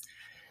just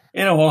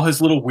all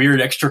his little weird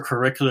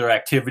extracurricular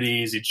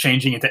activities. He's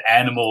changing into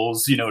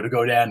animals, to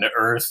go down to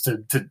Earth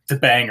to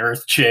bang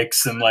Earth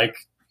chicks, and like,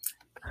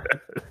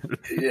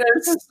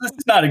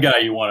 it's not a guy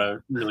you want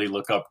to really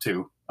look up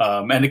to.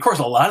 And of course,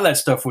 a lot of that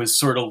stuff was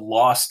sort of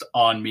lost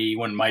on me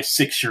when my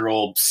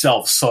 6-year-old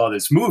self saw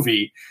this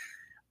movie.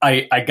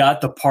 I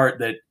got the part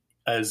that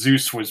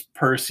Zeus was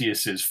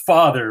Perseus's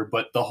father,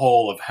 but the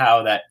whole of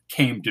how that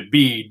came to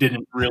be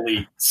didn't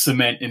really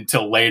cement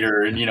until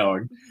later. And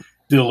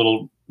did a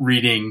little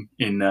reading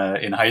in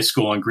high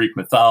school on Greek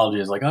mythology.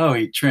 It's like, oh,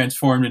 he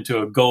transformed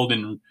into a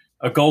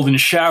golden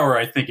shower,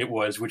 I think it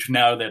was. Which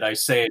now that I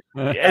say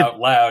it out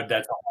loud,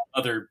 that's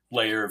other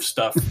layer of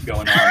stuff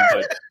going on.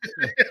 But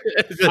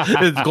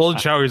His golden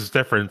shower is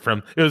different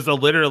from. It was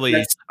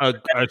literally a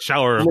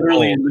shower of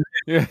literally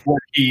gold.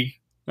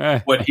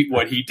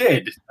 what he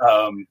did.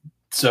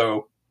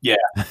 So yeah,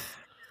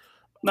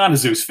 not a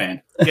Zeus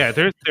fan. Yeah,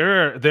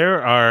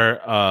 there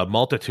are a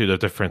multitude of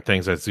different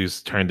things that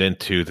Zeus turned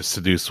into to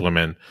seduce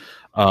women.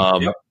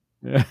 Bull.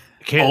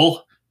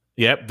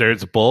 Yep,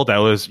 there's a bull. That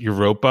was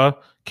Europa.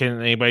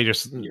 Can anybody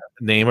just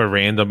name a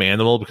random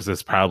animal, because he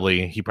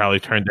probably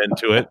turned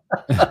into it?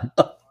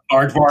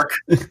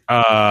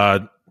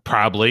 Aardvark.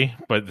 Probably,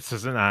 but this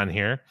isn't on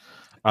here.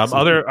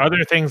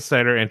 Other things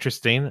that are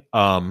interesting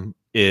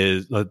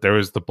is there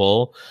was the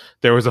bull.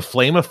 There was a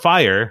flame of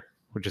fire,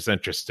 which is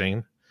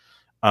interesting.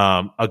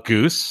 A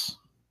goose,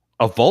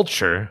 a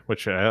vulture,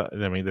 which I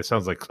mean, this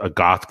sounds like a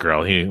goth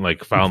girl. He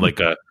found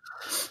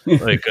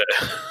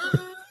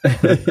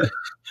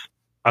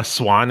a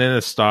swan and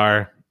a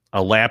star,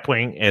 a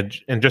lapwing,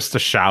 and just a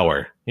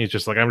shower. He's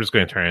just like, I'm just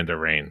going to turn into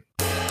rain.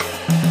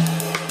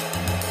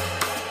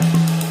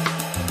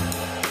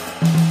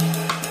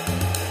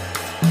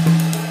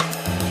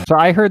 So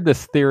I heard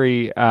this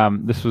theory.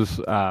 This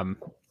was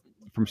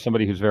from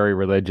somebody who's very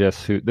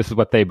religious. This is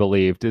what they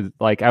believed.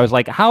 I was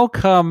like, how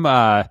come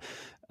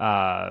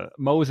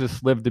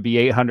Moses lived to be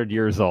 800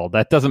 years old?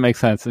 That doesn't make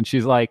sense. And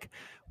she's like,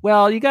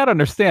 well, you got to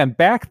understand.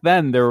 Back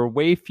then, there were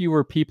way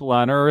fewer people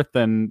on Earth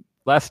and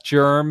less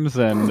germs,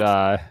 and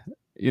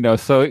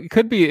so it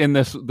could be in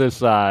this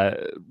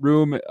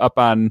room up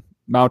on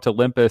Mount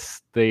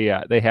Olympus. They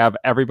have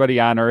everybody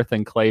on Earth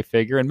in clay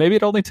figure, and maybe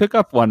it only took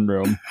up one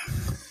room.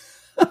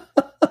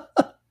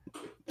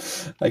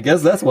 I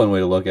guess that's one way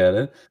to look at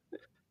it.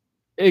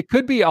 It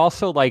could be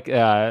also like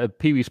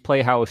Pee-wee's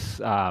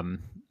Playhouse.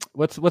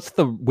 What's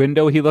the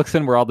window he looks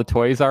in where all the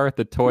toys are at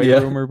the toy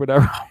room or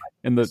whatever,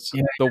 and the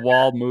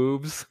wall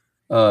moves.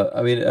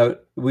 I mean,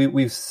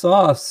 we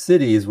saw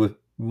cities with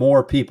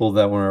more people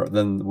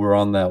than were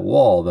on that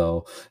wall,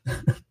 though.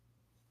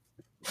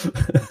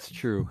 That's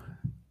true.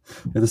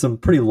 There's some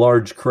pretty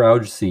large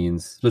crowd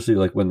scenes, especially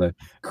like when the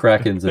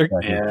Kraken's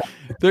attacking.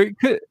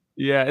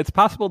 It's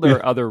possible there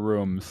are other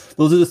rooms.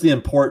 Those are just the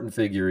important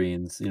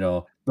figurines,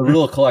 the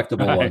real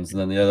collectible ones, and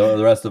then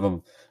the rest of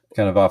them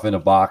kind of off in a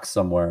box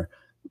somewhere.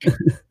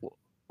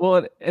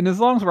 Well, and as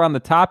long as we're on the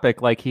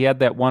topic, like he had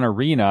that one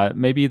arena,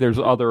 maybe there's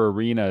other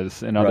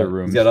arenas in other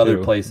rooms. He's got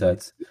other play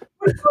sets.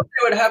 They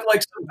would have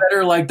like some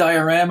better like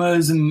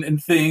dioramas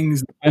and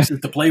things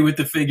to play with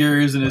the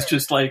figures, and it's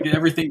just like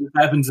everything that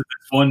happens in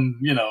this one,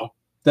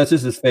 That's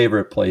just his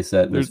favorite play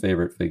set and his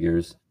favorite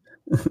figures.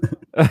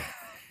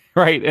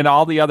 Right, and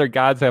all the other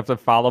gods have to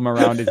follow him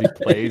around as he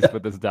plays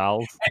with his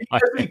dolls. And he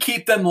doesn't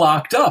keep them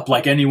locked up.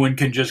 Like anyone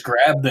can just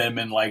grab them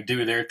and like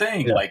do their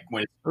thing. Yeah. Like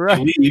when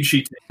she leaves, she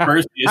takes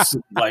Perseus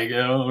and like,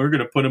 we're going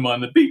to put him on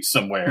the beach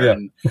somewhere. Yeah.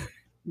 And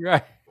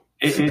right.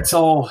 It's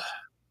all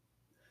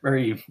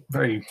very,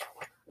 very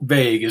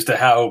vague as to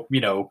how,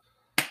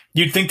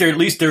 you'd think there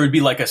would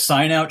be like a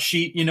sign out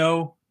sheet,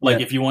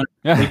 like if you want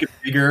to make it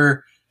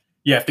bigger,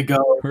 you have to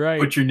go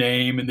put your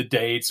name and the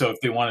date. So if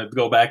they want to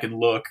go back and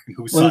look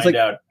who signed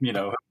out,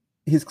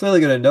 he's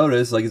clearly going to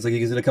notice. Like he's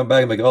going to come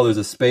back and like, oh, there's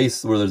a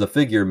space where there's a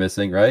figure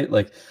missing, right?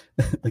 Like,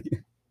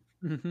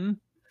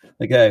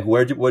 hey,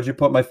 where'd you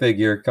put my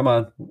figure? Come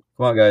on,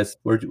 guys.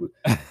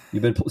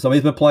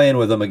 Somebody's been playing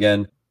with them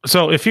again.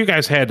 So if you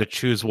guys had to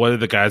choose one of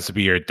the guys to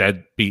be your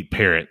deadbeat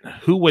parent,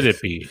 who would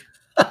it be?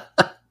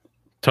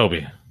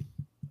 Toby.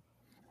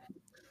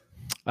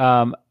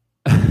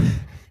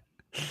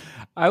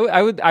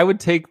 I would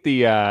take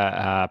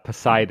the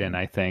Poseidon.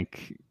 I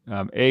think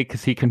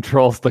because he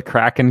controls the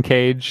Kraken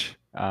cage.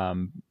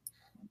 Also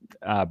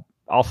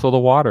the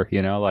water.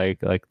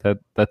 Like that.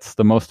 That's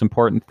the most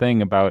important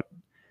thing about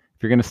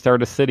if you're going to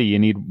start a city. You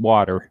need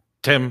water.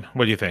 Tim,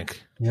 what do you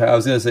think? Yeah, I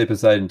was going to say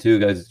Poseidon too,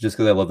 guys, just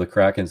because I love the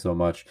Kraken so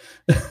much.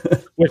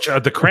 Which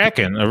the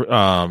Kraken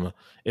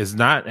is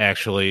not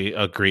actually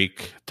a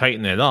Greek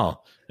Titan at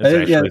all.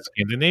 It's actually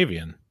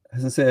Scandinavian. I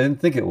was gonna say I didn't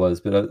think it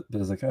was, but I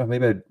was like, oh,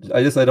 maybe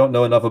I don't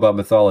know enough about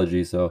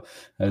mythology, so.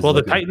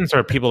 The Titans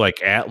are people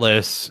like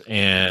Atlas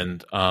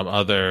and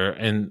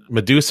and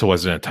Medusa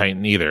wasn't a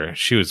Titan either.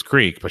 She was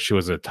Greek, but she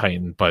was a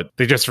Titan. But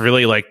they just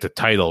really like the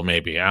title.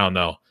 Maybe I don't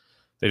know.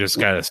 They just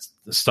got to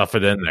stuff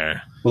it in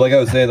there. Well, like I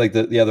was saying, like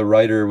the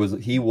writer was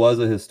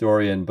a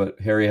historian, but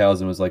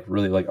Harryhausen was like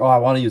really like, oh, I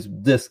want to use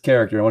this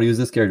character. I want to use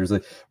this character. So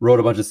they wrote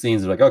a bunch of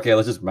scenes. They're like, okay,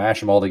 let's just mash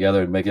them all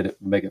together and make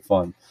it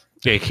fun.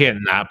 Yeah, you can't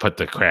not put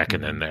the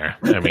Kraken in there.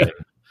 I mean,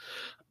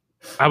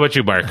 how about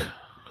you, Mark?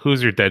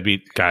 Who's your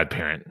deadbeat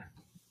godparent?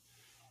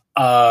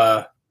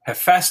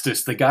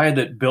 Hephaestus, the guy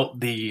that built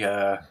the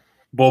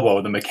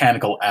Bubo, the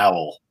mechanical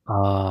owl.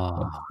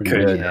 Oh,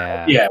 pretty good.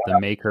 Yeah, the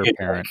maker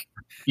parent.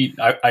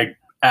 I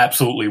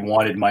absolutely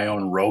wanted my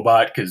own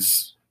robot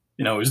because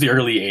it was the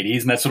early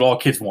 80s and that's what all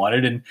kids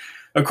wanted. And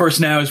of course,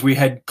 now as we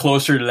head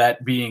closer to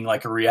that being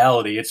like a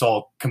reality, it's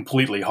all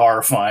completely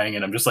horrifying.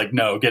 And I'm just like,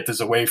 no, get this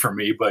away from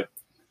me. But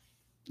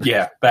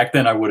back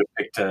then I would have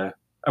picked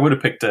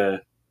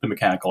the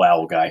mechanical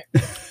owl guy.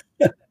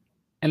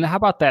 And how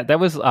about that? That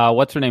was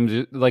what's her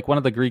name? Like one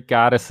of the Greek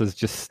goddesses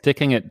just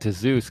sticking it to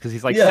Zeus because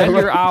he's like, send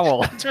your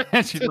owl.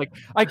 And she's like,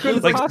 I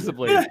couldn't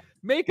possibly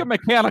make a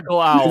mechanical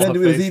owl. And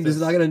then is he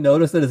just not going to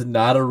notice that it's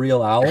not a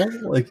real owl?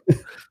 Like,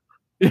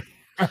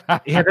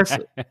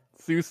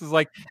 Zeus is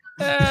like,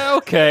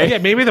 okay. Yeah,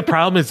 maybe the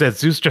problem is that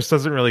Zeus just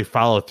doesn't really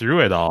follow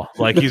through at all.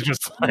 Like he's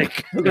just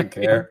like doesn't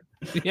care.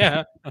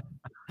 Yeah.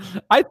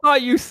 I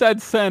thought you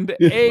said send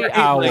a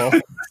owl.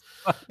 And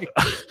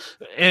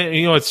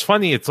it's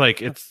funny. It's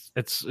like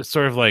it's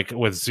sort of like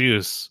with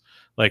Zeus.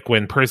 Like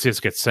when Perseus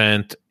gets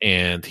sent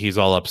and he's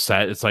all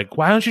upset, it's like,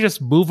 why don't you just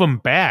move him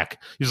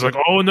back? He's like,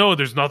 oh no,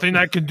 there's nothing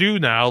I can do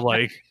now.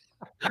 Like,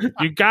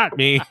 you got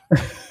me.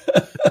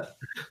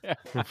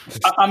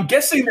 I'm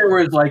guessing there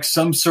was like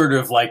some sort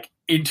of like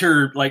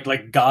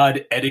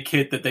god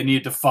etiquette that they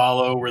needed to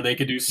follow where they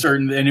could do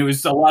certain, and it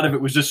was a lot of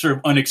it was just sort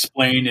of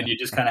unexplained, and you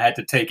just kind of had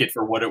to take it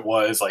for what it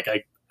was. Like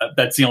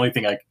that's the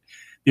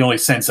only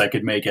sense I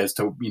could make as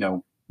to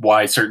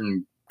why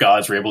certain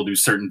gods were able to do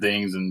certain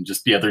things, and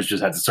just the others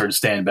just had to sort of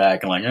stand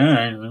back and like,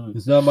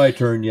 it's not my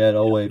turn yet.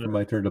 I'll wait for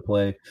my turn to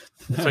play.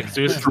 It's like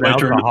Zeus is an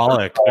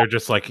alcoholic. They're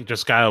just like, you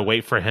just gotta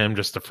wait for him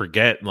just to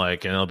forget,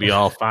 like, and it'll be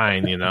all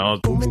fine,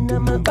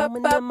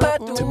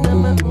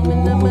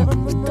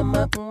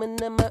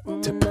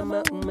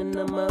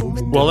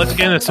 Well, let's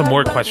get into some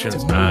more questions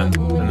in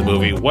the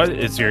movie. What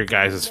is your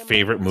guys'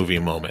 favorite movie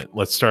moment?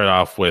 Let's start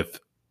off with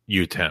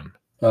you, Tim.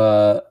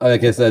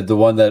 Like I said, the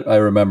one that I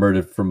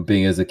remembered from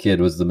being as a kid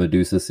was the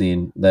Medusa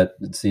scene. That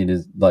scene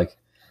is like,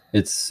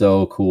 it's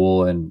so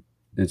cool, and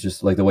it's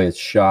just like the way it's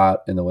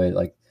shot and the way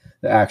like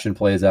the action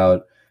plays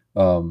out.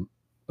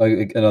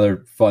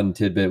 Another fun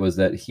tidbit was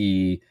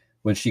that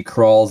when she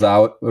crawls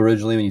out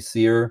originally, when you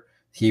see her,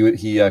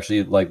 he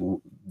actually like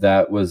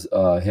that was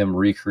him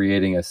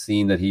recreating a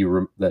scene that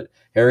that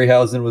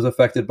Harryhausen was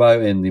affected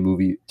by in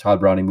the Todd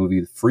Browning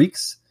movie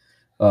Freaks.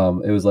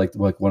 It was like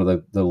one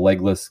of the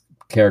legless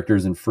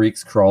characters in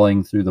Freaks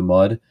crawling through the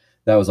mud.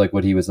 That was like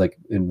what he was like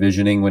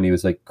envisioning when he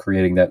was like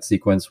creating that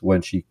sequence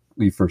when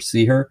we first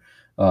see her.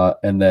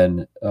 And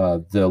then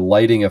the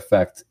lighting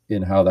effect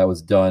in how that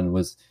was done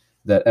was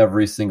that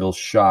every single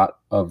shot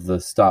of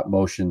the stop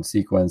motion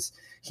sequence,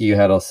 he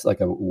had a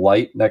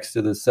light next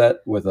to the set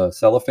with a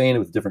cellophane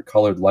with different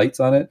colored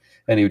lights on it,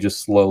 and he would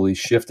just slowly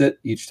shift it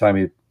each time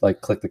he like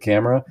click the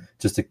camera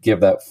just to give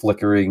that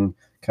flickering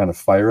kind of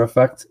fire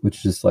effect,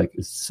 which just like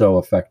is so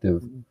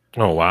effective.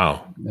 Oh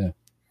wow! Yeah.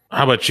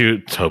 How about you,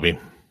 Toby?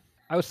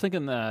 I was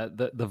thinking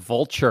the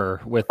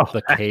vulture with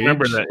the cage. I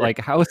remember that. Like,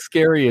 how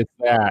scary is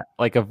that?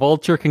 Like, a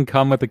vulture can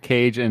come with a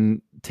cage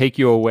and take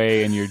you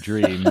away in your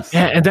dreams.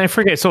 Yeah, and I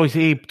forget. So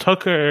he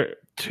took her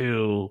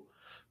to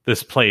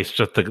this place,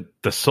 just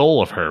the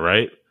soul of her,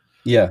 right?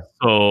 Yeah.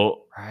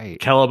 So right.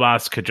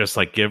 Calabas could just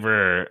like give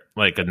her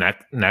like a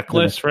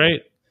necklace,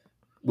 right?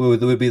 Well,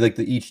 it would be like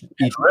each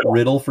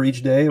riddle for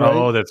each day, right?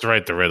 Oh, that's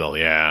right, the riddle.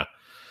 Yeah.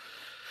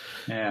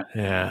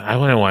 I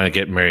wouldn't want to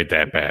get married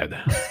that bad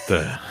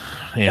to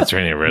answer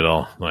any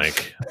riddle.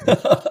 Like,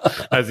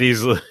 I was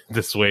easily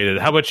dissuaded.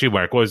 How about you,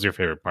 Mark? What was your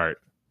favorite part?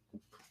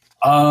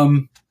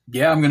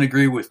 Yeah, I'm going to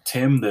agree with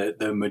Tim.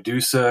 The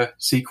Medusa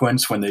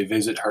sequence when they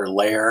visit her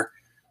lair,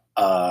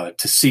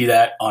 to see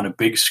that on a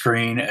big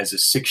screen as a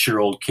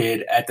 6-year-old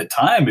kid at the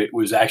time, it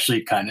was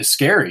actually kind of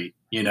scary,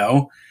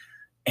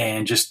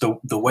 and just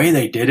the way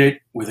they did it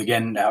with,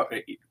 again,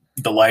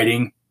 the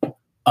lighting,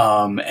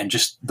 and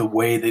just the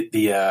way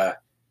that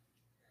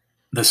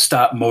the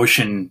stop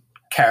motion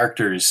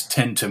characters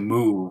tend to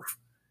move.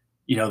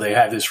 They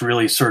have this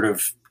really sort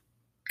of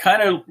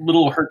kind of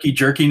little herky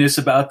jerkiness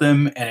about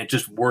them, and it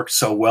just worked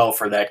so well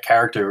for that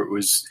character. It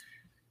was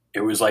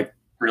like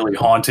really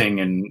haunting,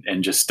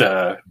 and just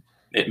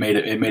it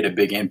made a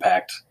big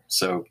impact.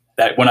 So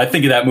that when I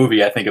think of that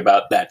movie, I think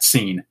about that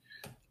scene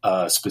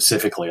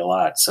specifically a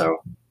lot. So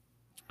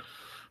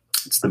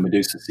it's the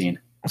Medusa scene.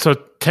 So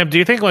Tim, do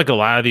you think like a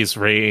lot of these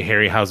Ray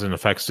Harryhausen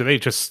effects, do they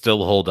just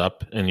still hold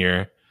up in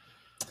your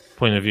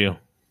point of view?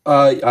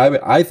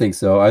 I think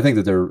so. I think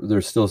that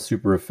they're still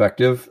super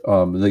effective.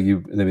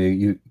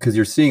 Because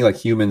you're seeing like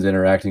humans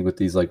interacting with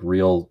these like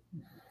real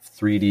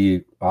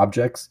 3D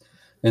objects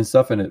and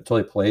stuff, and it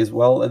totally plays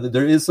well. And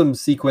there is some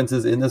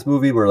sequences in this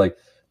movie where like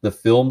the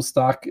film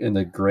stock and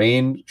the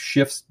grain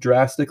shifts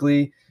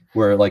drastically,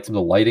 where like some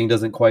of the lighting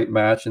doesn't quite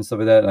match and stuff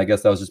like that. And I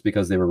guess that was just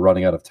because they were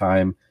running out of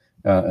time,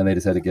 and they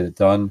just had to get it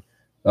done.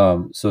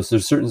 So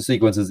there's certain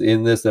sequences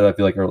in this that I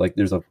feel like are like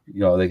there's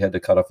they had to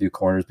cut a few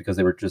corners because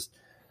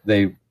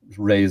they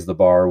raised the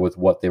bar with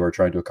what they were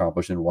trying to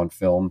accomplish in one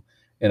film,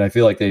 and I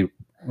feel like they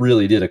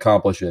really did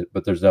accomplish it.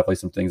 But there's definitely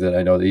some things that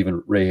I know that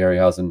even Ray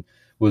Harryhausen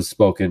was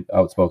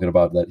outspoken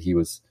about, that he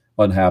was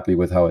unhappy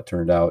with how it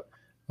turned out.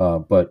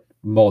 But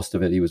most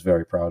of it he was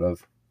very proud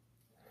of.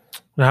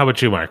 How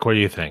about you, Mark? What do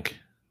you think?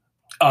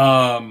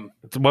 I'm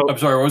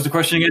sorry, what was the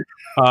question again?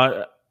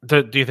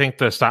 Do you think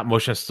the stop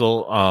motion is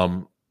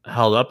still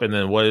held up? And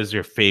then what is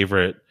your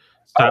favorite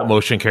stop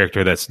motion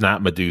character that's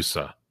not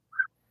Medusa?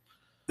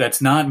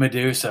 That's not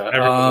Medusa.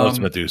 Everyone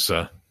loves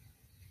Medusa.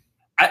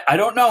 I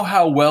don't know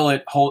how well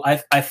it holds.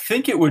 I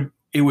think it would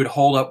it would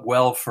hold up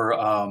well for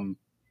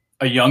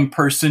a young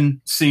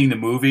person seeing the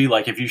movie.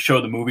 Like if you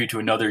show the movie to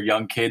another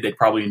young kid, they'd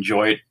probably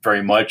enjoy it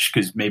very much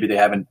because maybe they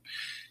haven't,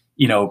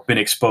 been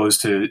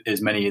exposed to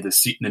as many of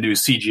the new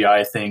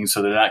CGI things,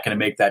 so they're not going to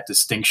make that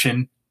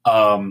distinction.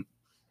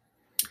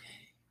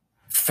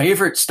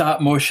 Favorite stop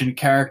motion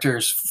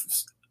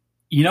characters,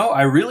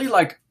 I really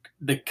like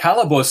the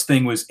Calabos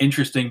thing. Was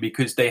interesting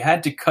because they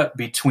had to cut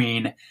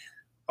between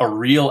a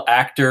real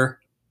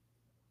actor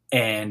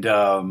and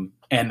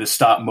the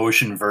stop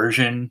motion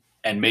version,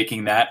 and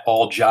making that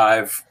all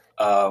jive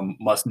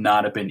must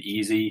not have been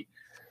easy.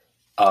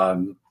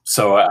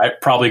 So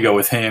I'd probably go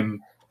with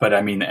him. But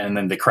I mean, and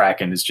then the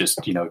Kraken is just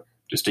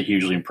a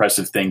hugely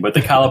impressive thing. But the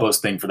Calabos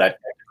thing, for that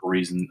technical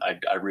reason,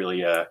 I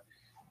really I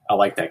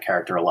like that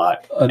character a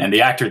lot, and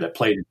the actor that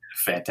played it did a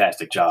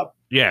fantastic job.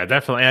 Yeah,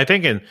 definitely. I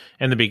think in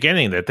the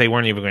beginning that they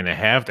weren't even going to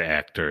have the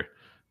actor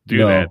do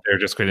that. They're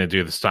just going to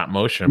do the stop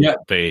motion. Yeah,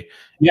 they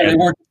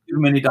weren't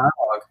giving him any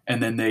dialogue,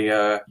 and then they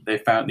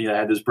found they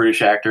had this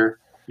British actor.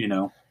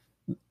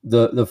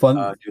 The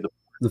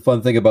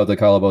fun thing about the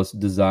Calabos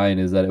design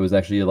is that it was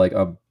actually like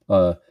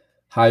a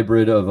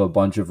hybrid of a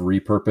bunch of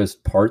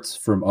repurposed parts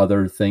from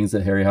other things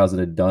that Harryhausen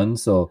had done.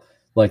 So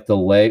like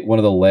one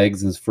of the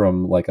legs is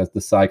from like the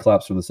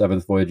Cyclops from the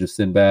Seventh Voyage of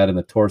Sinbad, and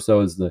the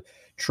torso is the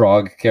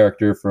Trog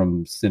character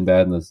from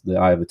Sinbad and the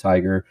Eye of the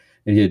Tiger.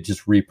 And he had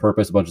just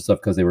repurposed a bunch of stuff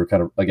because they were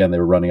they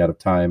were running out of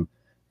time,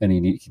 and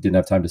he didn't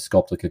have time to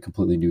sculpt like a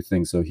completely new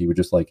thing. So he would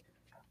just like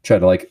try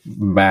to like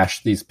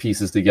mash these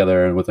pieces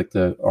together and with like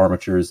the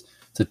armatures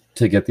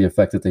to get the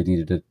effect that they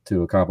needed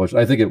to accomplish.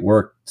 I think it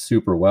worked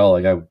super well.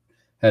 Like I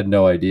had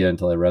no idea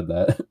until I read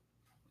that.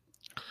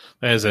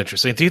 That is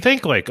interesting. Do you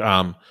think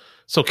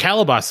so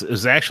Calabos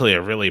is actually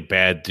a really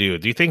bad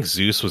dude? Do you think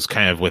Zeus was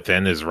kind of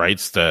within his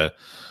rights to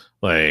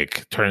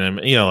like turn him,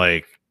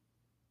 like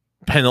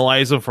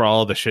penalize him for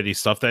all the shitty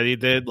stuff that he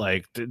did?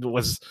 Like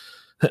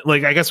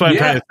I guess what I'm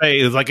trying to say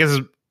is like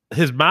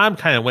his mom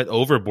kind of went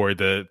overboard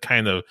to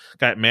kind of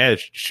got mad.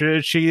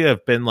 Should she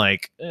have been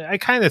like, I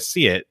kind of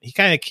see it. He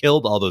kind of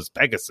killed all those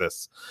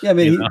Pegasus. Yeah, I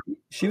mean,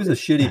 she was a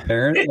shitty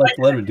parent. Like,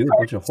 let him do a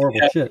bunch of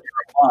horrible shit.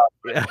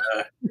 Yeah.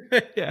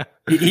 Yeah.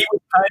 He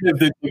was kind of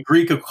the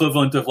Greek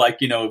equivalent of like,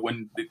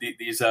 when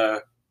these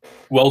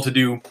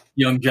well-to-do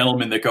young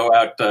gentlemen that go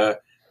out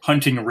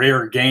hunting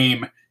rare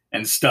game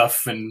and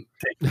stuff and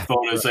taking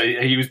photos.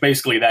 He was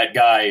basically that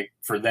guy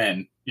for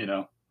then,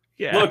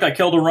 Yeah. Look, I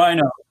killed a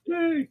rhino.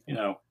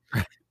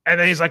 And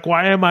then he's like,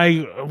 why am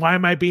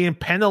I being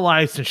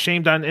penalized and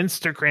shamed on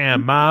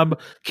Instagram? Mom,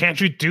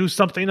 can't you do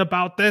something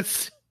about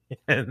this?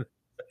 But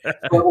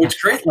what's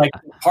great, like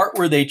the part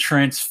where they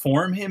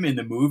transform him in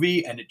the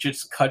movie and it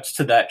just cuts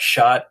to that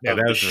shot of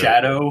the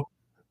shadow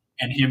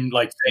and him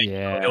like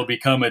saying he'll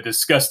become a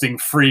disgusting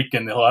freak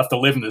and he'll have to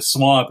live in the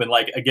swamp. And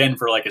like, again,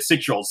 for like a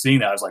 6-year-old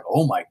scene, I was like,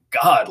 oh my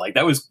God, like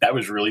that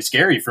was really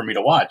scary for me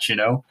to watch,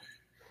 It's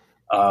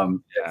a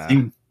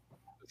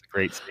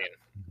great scene.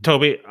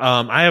 Toby,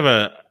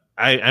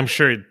 I'm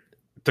sure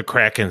the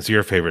Kraken's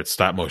your favorite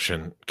stop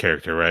motion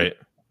character, right?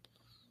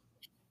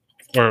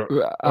 Or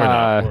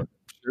not?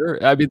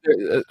 Sure. I mean,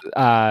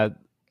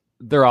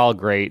 they're all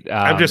great.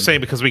 I'm just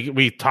saying because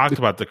we talked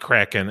about the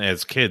Kraken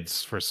as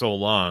kids for so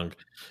long.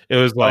 It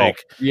was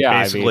like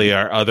basically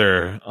our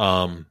other.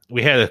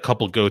 We had a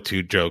couple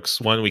go-to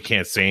jokes. One we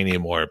can't say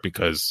anymore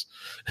because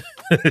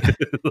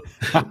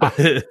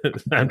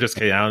I'm just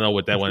kidding. I don't know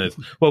what that one is.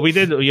 Well, we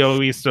did. We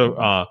used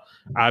to.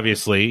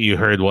 Obviously, you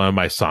heard one of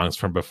my songs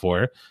from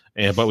before,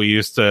 but we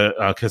used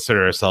to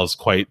consider ourselves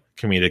quite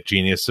comedic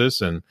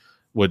geniuses and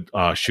would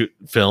shoot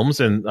films,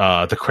 and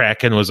the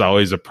Kraken was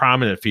always a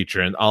prominent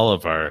feature in all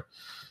of our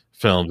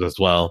films as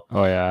well.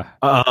 Oh yeah.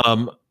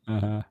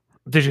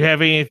 Did you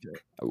have any?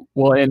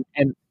 Well,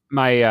 and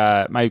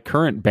my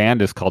current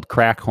band is called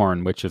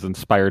Crackhorn, which is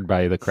inspired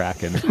by the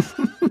Kraken.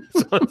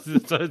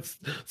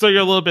 so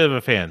you're a little bit of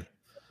a fan.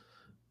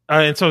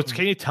 And so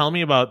can you tell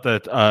me about the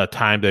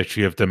time that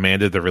you have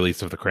demanded the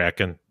release of the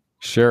Kraken?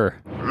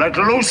 Sure. Let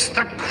loose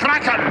the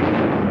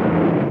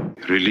Kraken!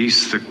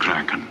 Release the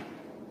Kraken.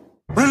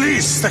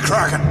 Release the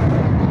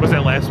Kraken! Was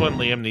that last one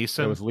Liam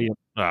Neeson? It was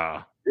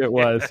Liam. It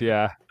was,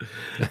 yeah.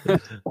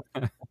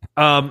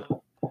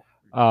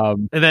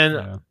 And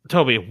then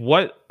Toby,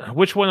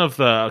 which one of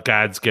the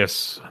God's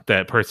gifts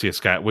that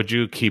Perseus got would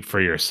you keep for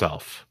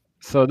yourself?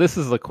 So this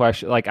is the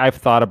question. Like I've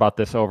thought about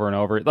this over and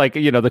over. Like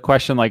the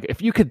question, like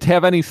if you could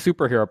have any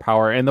superhero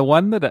power, and the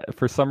one that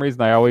for some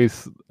reason I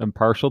always am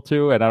partial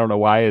to, and I don't know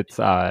why, it's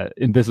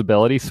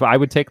invisibility. So I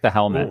would take the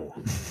helmet. Ooh.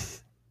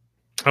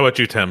 How about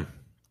you, Tim?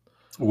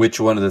 Which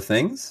one of the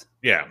things?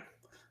 Yeah,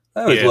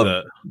 I always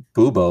love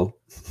Bubo.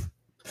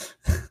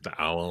 The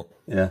owl.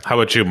 Yeah. How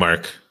about you,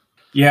 Mark?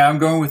 Yeah, I'm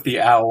going with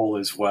the owl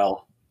as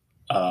well.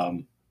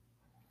 Kind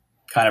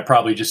of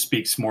probably just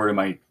speaks more to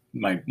my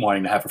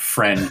wanting to have a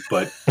friend,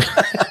 but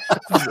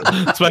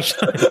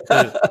especially,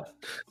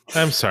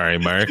 I'm sorry,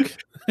 Mark.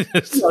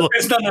 There's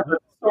none of the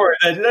story.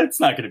 That's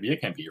not going to be.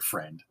 It can't be your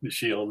friend. The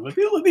shield, but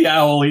the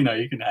owl.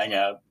 You can hang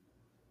out,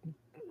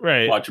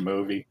 right? Watch a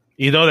movie.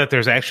 You know that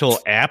there's actual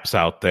apps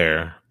out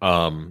there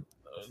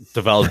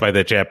developed by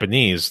the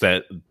Japanese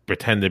that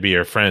pretend to be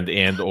your friend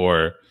and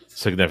or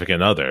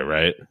significant other,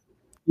 right?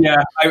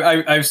 Yeah,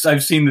 I've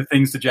seen the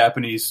things the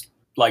Japanese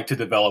like to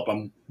develop.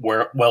 I'm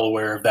well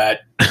aware of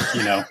that.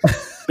 You know,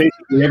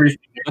 basically everything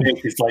they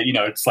make is like, you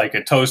know, it's like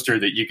a toaster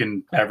that you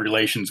can have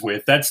relations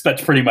with. That's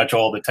pretty much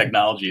all the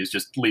technology is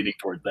just leading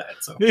towards that.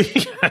 So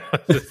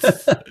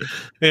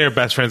your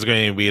best friend's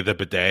going to be at the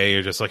bidet.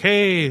 You're just like,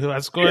 hey,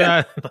 what's going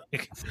on?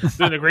 Like,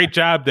 doing a great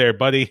job there,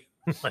 buddy.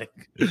 Like,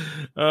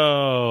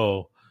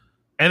 oh.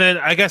 And then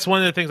I guess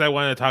one of the things I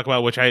wanted to talk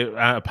about, which I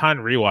upon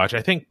rewatch,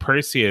 I think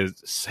Percy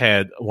has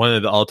had one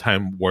of the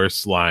all-time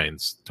worst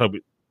lines.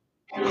 Toby.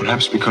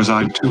 Perhaps because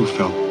I too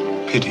felt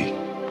pity.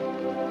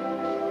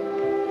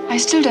 I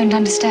still don't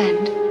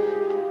understand.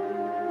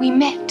 We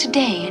met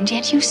today, and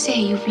yet you say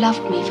you've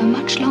loved me for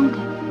much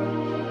longer.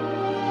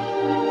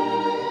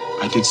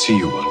 I did see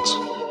you once.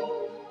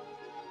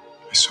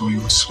 I saw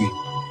you asleep.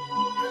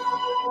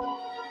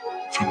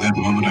 From that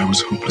moment, I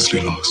was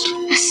hopelessly lost.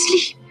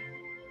 Asleep?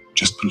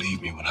 Just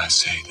believe me when I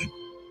say that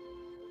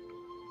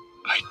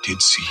I did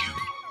see you.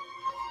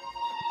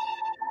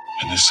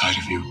 And the sight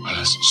of you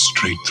passed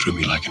straight through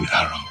me like an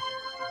arrow.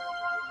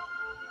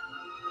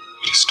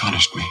 It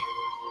astonished me.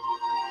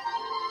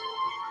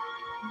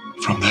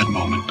 From that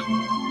moment,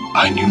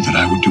 I knew that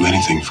I would do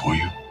anything for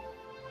you.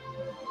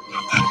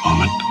 From that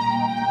moment,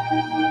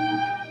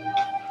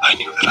 I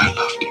knew that I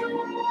loved you.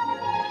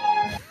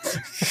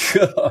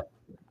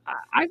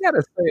 I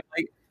gotta say,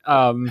 like,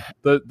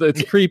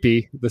 it's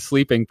creepy, the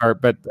sleeping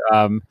part, but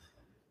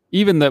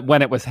even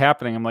when it was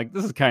happening, I'm like,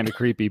 this is kind of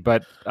creepy.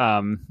 But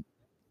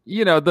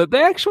you know, the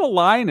actual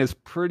line is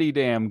pretty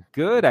damn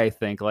good, I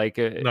think. Like,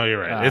 no,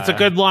 you're right. It's a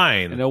good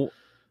line. You know,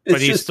 but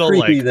he's still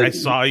like, I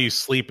saw you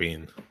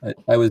sleeping.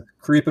 I was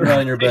creeping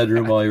around your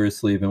bedroom while you were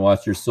asleep and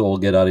watched your soul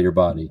get out of your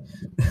body.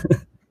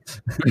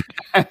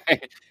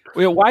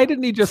 Well, why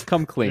didn't he just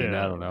come clean?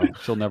 Yeah. I don't know.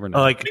 She'll never know.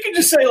 Like, you can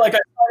just say, like, I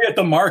saw you at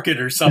the market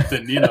or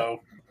something, you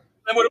know.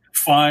 That would have been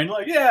fine.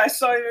 Like, yeah, I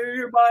saw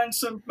you're buying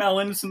some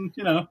melons, and,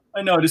 you know,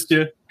 I noticed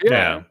you.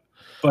 Yeah.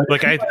 But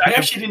like, I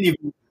actually didn't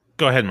even...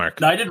 Go ahead,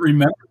 Mark. I didn't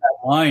remember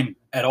that line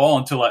at all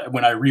until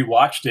when I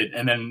rewatched it,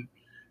 and then,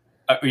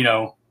 you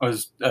know, I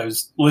was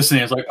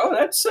listening. I was like, oh,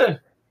 that's a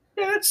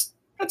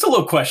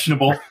little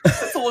questionable.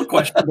 That's a little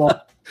questionable.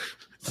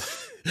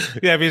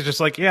 Yeah, he's just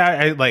like,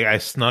 yeah, I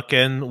snuck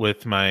in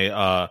with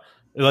my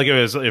like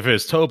if it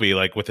was Toby,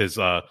 like with his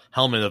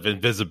helmet of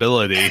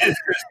invisibility,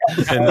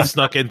 and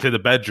snuck into the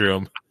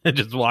bedroom and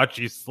just watched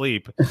you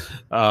sleep.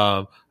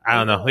 I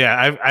don't know.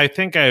 Yeah, I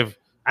think I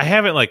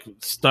haven't like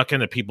snuck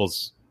into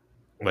people's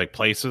like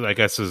places. I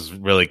guess is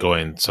really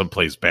going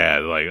someplace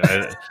bad. Like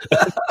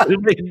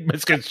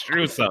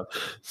misconstrue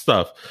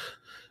stuff.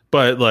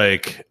 But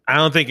like, I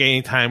don't think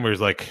any time where it's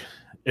like,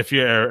 if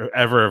you're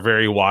ever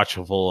very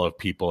watchful of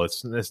people, it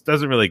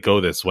doesn't really go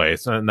this way.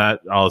 It's not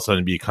all of a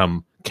sudden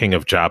become king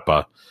of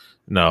Joppa.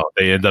 No,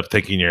 they end up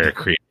thinking you're a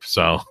creep.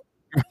 So,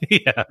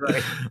 yeah.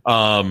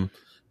 Right.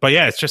 But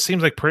yeah, it just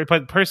seems like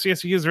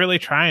Perseus, he is really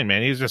trying,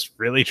 man. He's just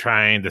really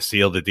trying to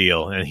seal the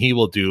deal, and he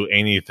will do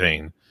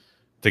anything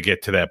to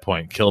get to that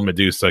point. Kill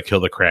Medusa, kill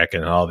the Kraken,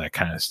 and all that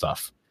kind of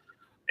stuff.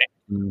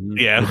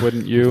 Yeah.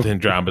 Wouldn't you?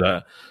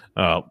 Andromeda.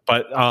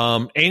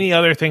 But any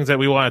other things that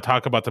we want to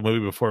talk about the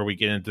movie before we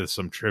get into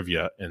some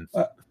trivia? And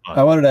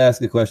I wanted to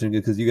ask a question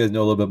because you guys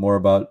know a little bit more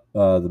about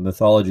the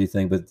mythology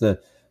thing, but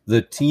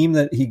the team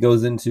that he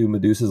goes into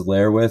Medusa's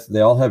lair with, they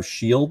all have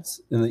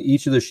shields, and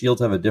each of the shields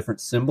have a different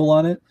symbol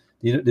on it.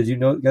 Did you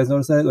guys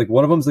notice that? Like,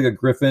 one of them's like a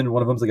griffin,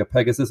 one of them's like a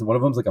Pegasus, and one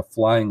of them's like a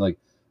flying like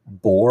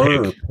boar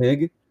or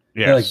pig.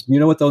 Yeah. Like, do you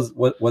know what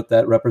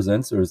that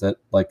represents, or is that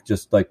like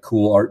just like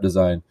cool art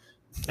design?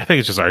 I think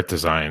it's just art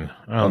design.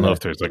 I don't know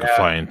if there's like a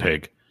flying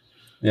pig.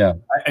 Yeah,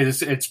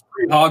 it's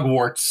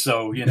pre-Hogwarts,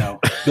 so you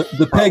know.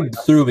 the pig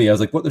threw me. I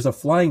was like, "What? There's a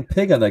flying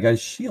pig on that guy's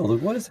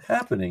shield. What is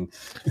happening?"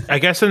 I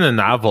guess in the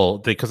novel,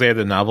 because they had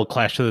the novel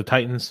Clash of the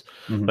Titans,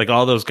 like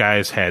all those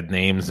guys had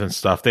names and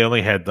stuff. They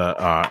only had the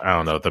I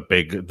don't know,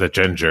 the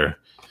ginger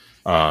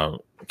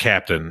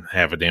captain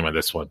have a name on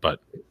this one, but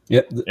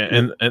yeah,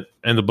 in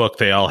the book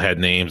they all had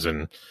names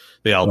and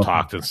they all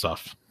talked and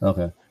stuff.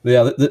 Okay,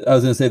 yeah, I was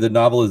going to say the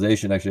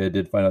novelization. Actually, I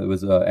did find out it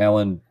was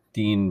Alan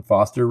Dean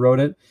Foster wrote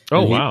it.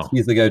 Oh, wow.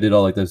 He's the guy who did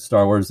all like the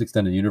Star Wars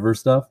Extended Universe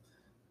stuff.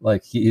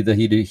 Like he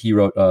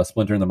wrote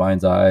Splinter in the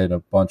Mind's Eye and a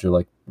bunch of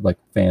like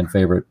fan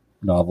favorite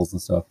novels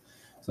and stuff.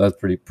 So that's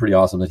pretty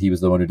awesome that he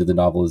was the one who did the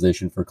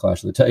novelization for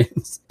Clash of the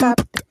Titans. Don't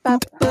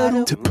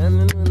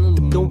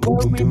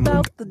worry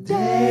about the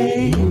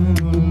day.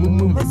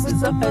 This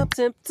is our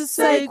attempt to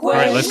segue. All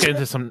right, let's get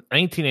into some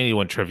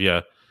 1981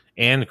 trivia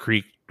and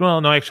Greek.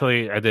 Well, no,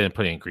 actually, I didn't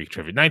put in Greek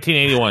trivia.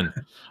 1981.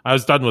 I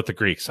was done with the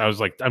Greeks. I was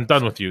like, I'm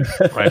done with you,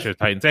 Clash of the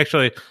Titans.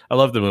 Actually, I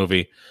love the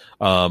movie,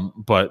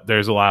 but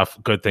there's a lot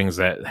of good things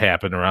that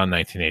happened around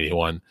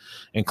 1981,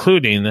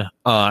 including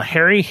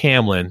Harry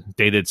Hamlin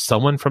dated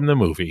someone from the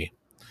movie.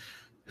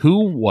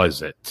 Who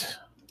was it?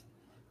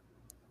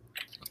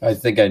 I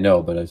think I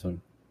know, but I just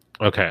want.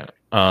 Okay.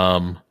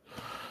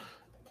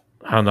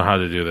 I don't know how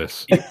to do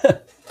this.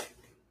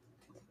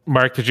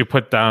 Mark, did you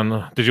want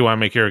to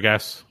make your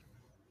guess?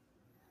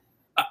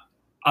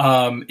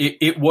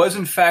 It was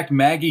in fact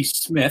Maggie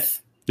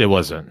Smith. It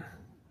wasn't.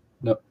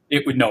 No,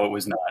 it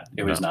was not.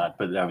 It was not.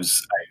 But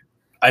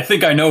I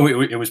think I know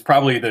it was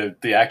probably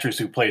the actress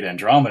who played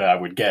Andromeda. I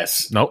would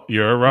guess. Nope,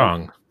 you're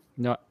wrong.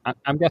 No,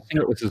 I'm guessing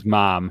it was his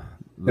mom.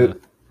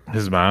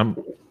 His mom.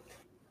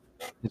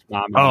 His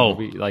mom. Oh,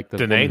 movie, like the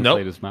Danae? woman who Nope.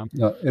 played his mom.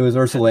 No, it was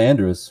Ursula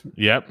Andress.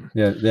 Yep.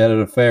 Yeah, they had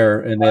an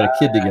affair and they had a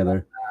kid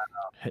together.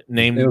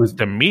 Named It was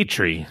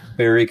Dimitri.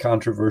 very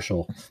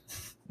controversial.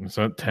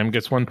 So Tim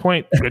gets 1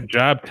 point. Good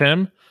job,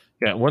 Tim.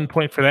 Got 1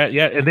 point for that.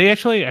 Yeah, and they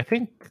actually, I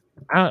think,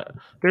 they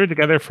were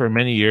together for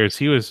many years.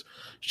 She was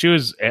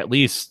at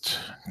least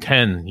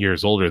 10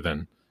 years older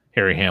than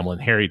Harry Hamlin.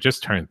 Harry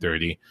just turned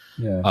 30.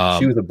 Yeah,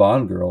 she was a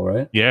Bond girl,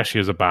 right? Yeah, she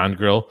was a Bond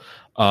girl.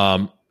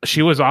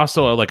 She was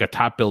also a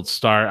top billed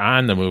star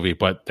on the movie,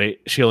 but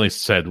she only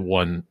said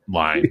one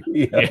line.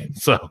 Yeah.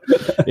 So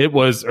it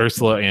was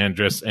Ursula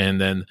Andress, and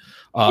then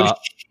Was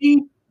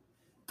she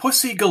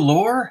Pussy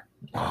Galore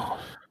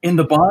in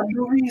the Bond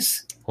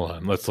movies? hold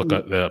on, let's look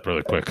that up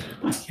really quick.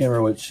 I can't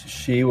remember which.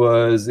 She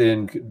was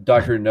in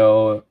Dr.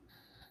 No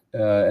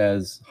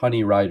as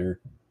Honey Rider.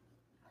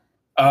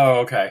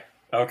 Oh, okay.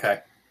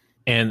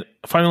 And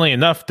funnily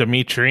enough,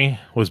 Dimitri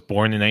was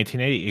born in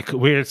 1980.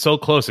 We were so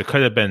close; it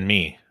could have been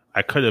me.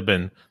 I could have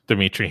been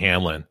Dimitri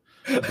Hamlin,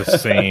 the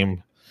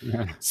same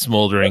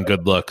smoldering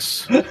good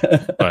looks,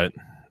 but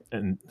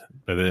it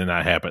did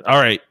not happen. All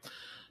right,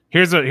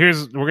 we're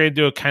gonna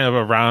do a kind of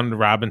a round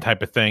robin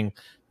type of thing.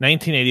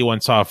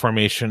 1981 saw a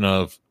formation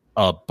of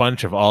a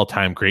bunch of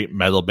all-time great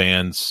metal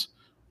bands.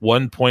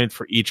 1 point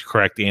for each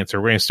correct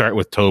answer. We're gonna start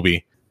with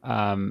Toby.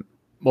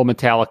 Well,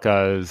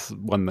 Metallica is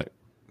one that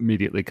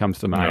immediately comes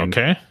to mind.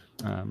 Okay.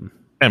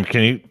 Em,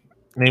 can you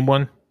name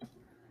one?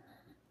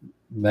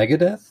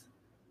 Megadeth?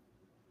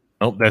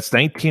 Oh, that's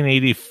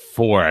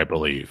 1984, I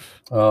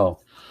believe. Oh.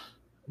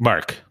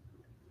 Mark.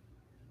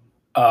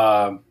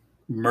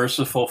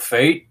 Merciful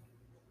Fate,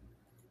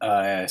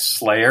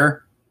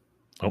 Slayer,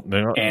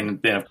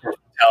 and then of course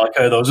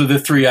Metallica. Those are the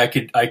three I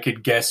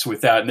could guess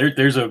without. And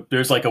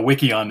there's like a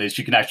wiki on this.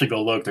 You can actually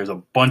go look. There's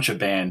a bunch of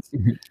bands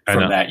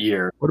from that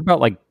year. What about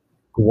like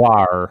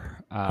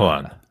Guar? Hold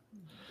on.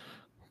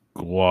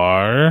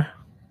 Guar?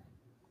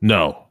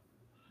 No.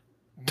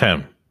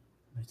 Tim.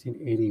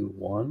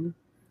 1981?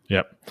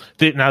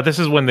 Yep. Now, this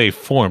is when they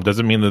formed.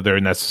 Doesn't mean that they're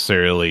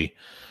necessarily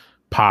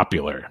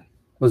popular.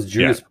 Was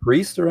Judas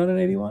Priest around in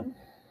 81?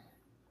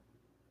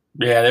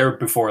 Yeah, they were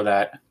before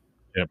that.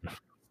 Yep.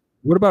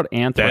 What about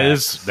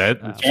Anthrax?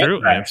 That's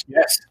true. Anthrax,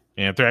 yes.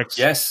 Anthrax.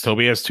 Yes.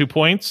 Toby has 2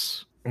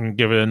 points. And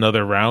give it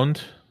another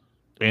round.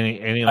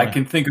 Any I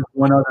can think of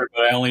one other,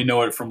 but I only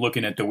know it from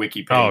looking at the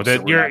wiki page.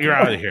 Oh, you're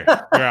out of here.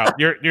 You're out.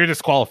 You're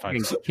disqualified.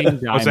 King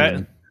Diamond. What's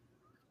that?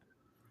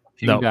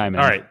 King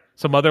Diamond. All right.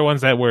 Some other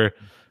ones that were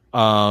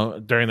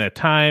during that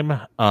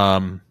time.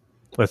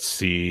 Let's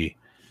see.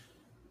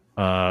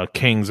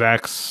 King's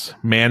X,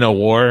 Man o'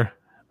 War,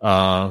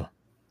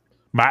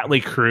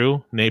 Motley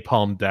Crue,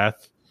 Napalm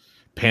Death,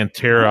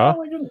 Pantera,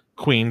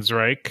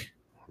 Queensryche,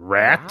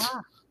 Rat.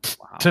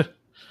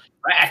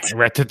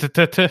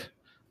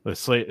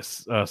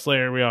 The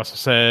Slayer, we also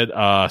said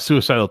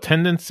Suicidal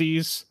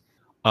Tendencies,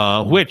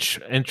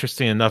 which,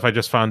 interesting enough, I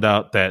just found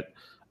out that,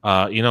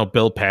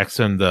 Bill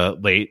Paxton, the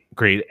late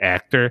great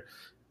actor,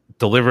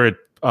 delivered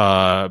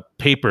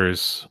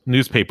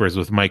newspapers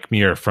with Mike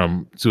Muir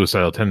from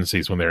Suicidal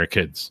Tendencies when they were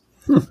kids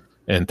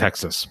in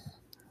Texas.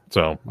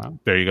 So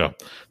there you go.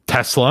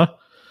 Tesla,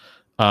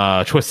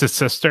 Twisted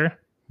Sister.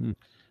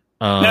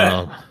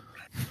 And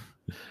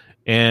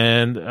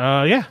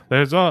that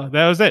was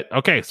it.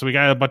 Okay, so we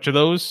got a bunch of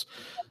those.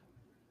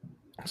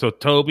 So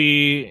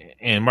Toby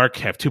and Mark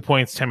have 2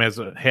 points. Tim has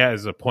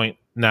a point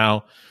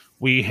now.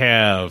 We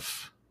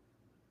have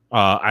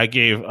I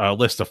gave a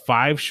list of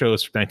 5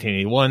 shows for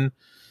 1981.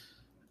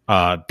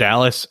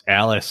 Dallas,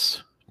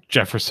 Alice,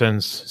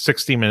 Jefferson's,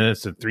 60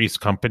 Minutes, and Three's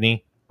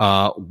Company.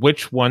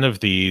 Which one of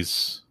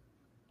these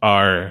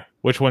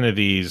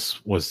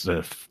was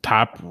the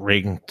top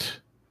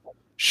ranked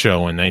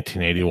show in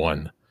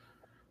 1981?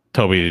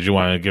 Toby, did you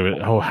want to give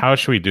it? Oh, how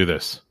should we do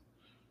this?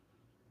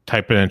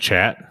 Type it in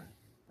chat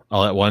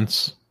all at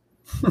once.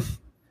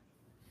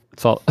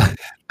 It's all.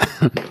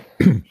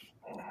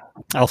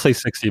 I'll say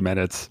 60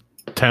 Minutes.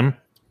 Tim?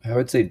 I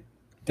would say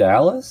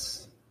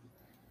Dallas.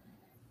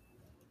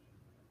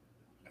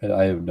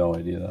 I have no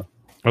idea though.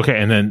 Okay,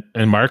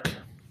 and Mark?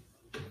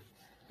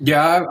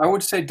 Yeah, I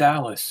would say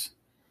Dallas.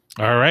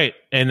 All right,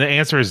 and the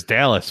answer is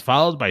Dallas,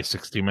 followed by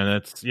 60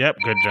 Minutes. Yep,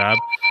 good job.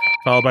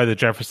 Followed by the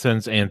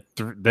Jeffersons, and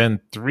then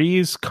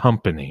Three's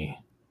Company.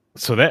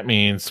 So that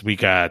means we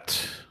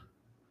got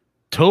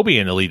Toby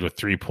in the lead with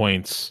 3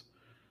 points.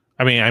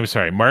 I'm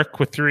sorry, Mark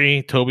with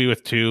 3, Toby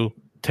with 2,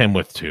 Tim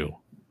with 2.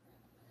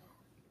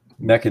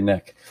 Neck and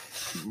neck.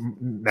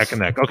 Neck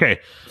and neck. Okay.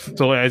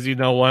 So as you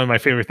know, one of my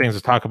favorite things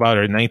to talk about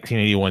are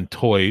 1981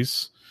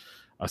 toys.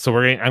 I'm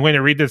going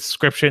to read the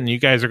description, and you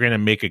guys are going to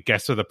make a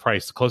guess of the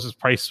price. The closest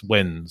price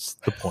wins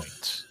the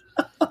point.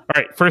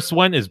 All right, first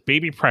one is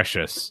Baby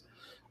Precious.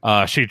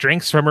 She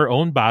drinks from her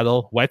own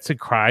bottle, wets and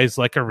cries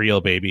like a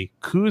real baby,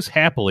 coos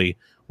happily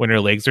when her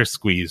legs are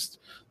squeezed.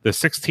 The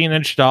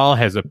 16-inch doll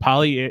has a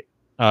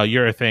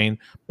polyurethane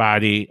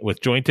body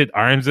with jointed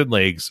arms and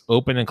legs,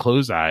 open and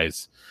closed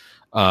eyes,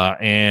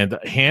 and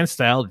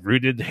hand-styled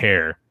rooted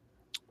hair.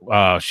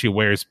 She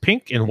wears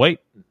pink and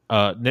white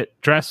knit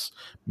dress,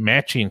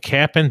 matching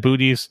cap and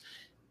booties,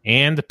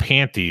 and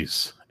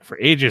panties for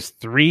ages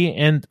 3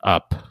 and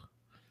up.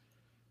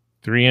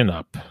 3 and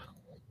up.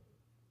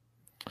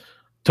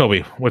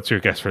 Toby, what's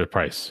your guess for the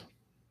price?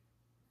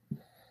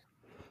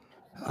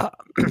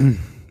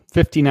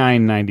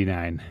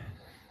 $59.99.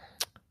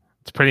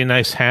 It's a pretty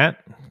nice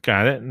hat.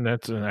 Got it. And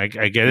that's I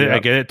get it. Yep. I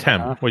get it.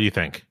 Tim, what do you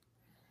think?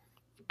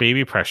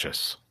 Baby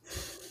Precious.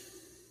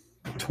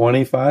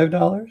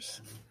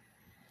 $25.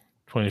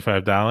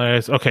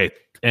 $25. Okay.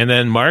 And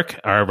then Mark,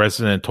 our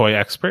resident toy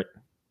expert.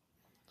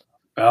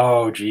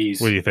 Oh, geez.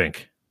 What do you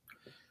think?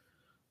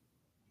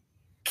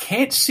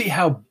 Can't see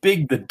how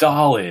big the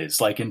doll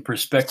is, like in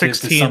perspective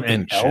 16 to something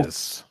inches.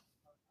 else.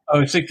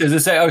 Oh, does it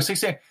say? Oh,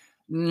 16.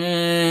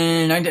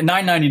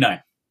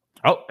 $9.99.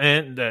 Oh,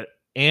 and the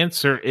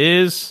answer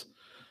is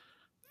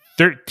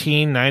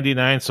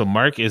 $13.99. So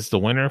Mark is the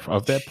winner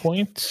of that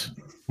point.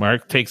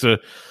 Mark takes a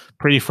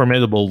pretty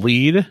formidable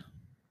lead.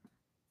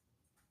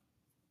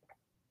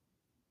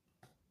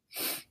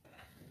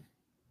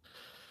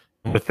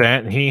 With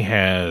that, he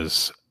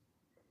has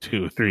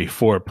 2, 3,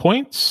 4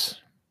 points.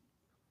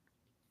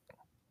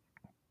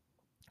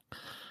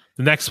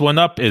 The next one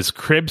up is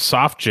Crib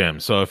Soft Gym.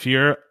 So if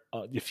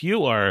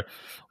you are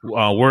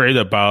worried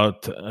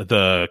about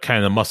the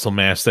kind of muscle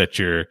mass that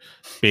your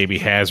baby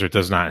has or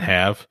does not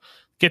have,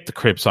 get the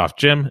Crib Soft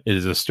Gym. It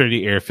is a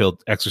sturdy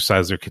air-filled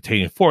exerciser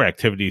containing 4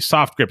 activities: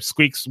 soft grip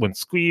squeaks when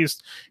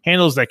squeezed,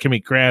 handles that can be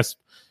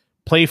grasped,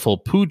 playful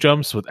poo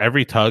jumps with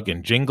every tug,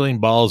 and jingling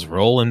balls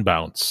roll and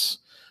bounce.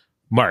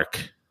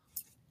 Mark.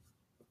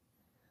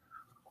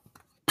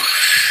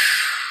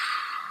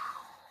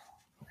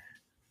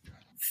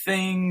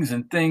 Things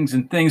and things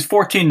and things.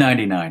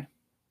 $14.99.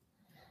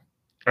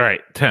 All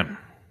right, Tim.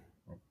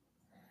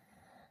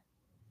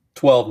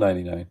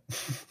 $12.99.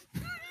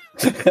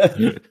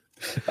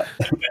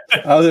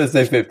 I was going to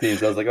say 15,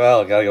 so I was like,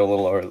 well, I got to go a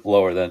little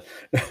lower then.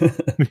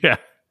 Yeah.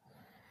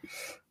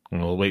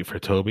 And we'll wait for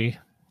Toby.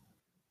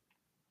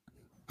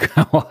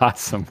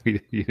 Awesome.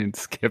 You didn't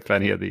skip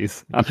any of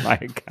these on my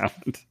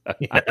account.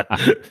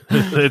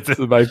 This is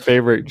my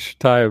favorite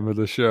time of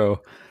the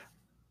show.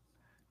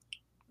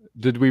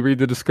 Did we read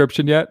the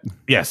description yet?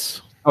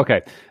 Yes.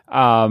 Okay.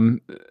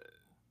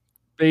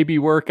 Baby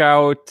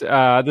workout.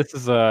 This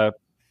is a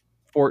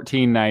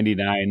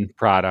 $14.99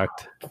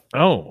 product.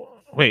 Oh,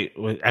 wait.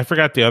 I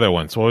forgot the other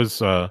one. So what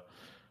was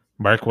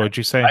Mark? What did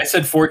you say? I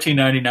said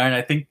 $14.99.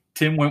 I think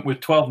Tim went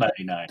with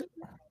 $12.99.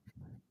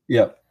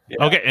 Yep.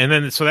 Yeah. Okay, and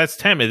then so that's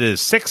Tim. It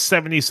is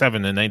 $677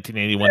 in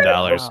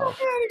 $1981. Wow.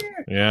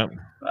 Yeah.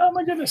 Oh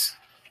my goodness.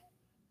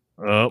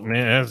 Oh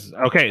man.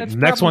 Okay. That's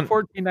next one.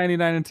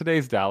 $14.99 in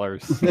today's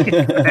dollars.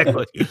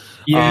 Exactly.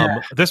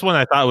 Yeah. This one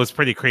I thought was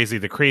pretty crazy.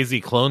 The Crazy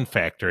Clone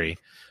Factory.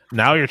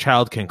 Now your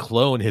child can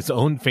clone his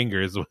own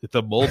fingers with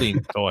a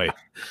molding toy.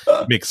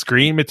 Mix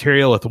green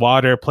material with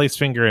water, place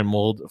finger in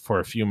mold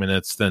for a few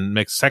minutes, then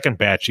mix second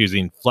batch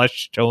using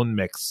flesh tone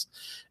mix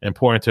and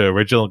pour into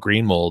original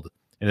green mold.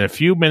 In a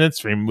few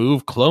minutes,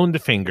 remove cloned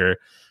finger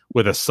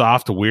with a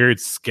soft, weird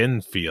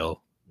skin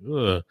feel.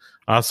 Ugh.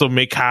 Also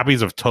make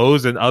copies of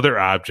toes and other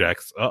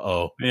objects.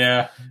 Uh-oh.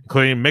 Yeah.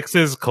 Including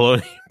mixes,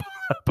 cloning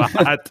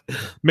pot,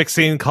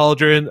 mixing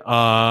cauldron,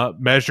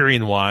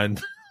 measuring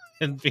wand,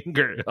 and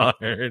finger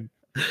iron.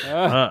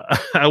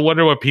 I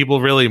wonder what people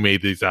really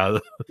made it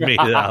out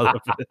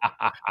of.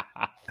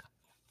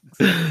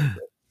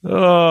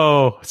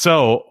 Oh,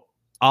 so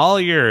all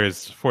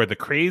yours for the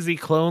Crazy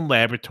Clone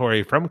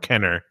Laboratory from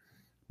Kenner.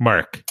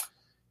 Mark.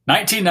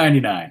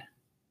 $19.99.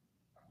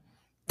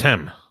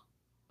 Tim.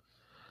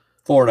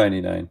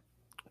 $4.99.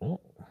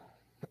 Oh.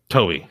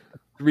 Toby.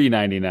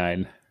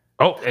 $3.99.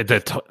 Oh,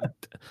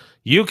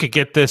 you could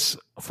get this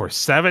for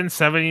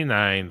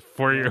 $7.79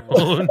 for your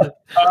own.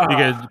 You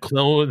can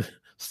clone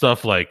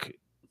stuff like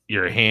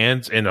your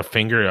hands and a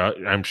finger.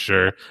 I'm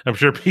sure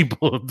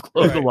people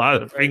clone a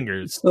lot of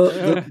fingers. So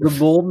the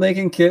mold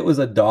making kit was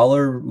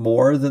 $1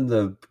 more than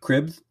the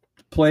crib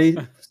play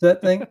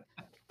set thing.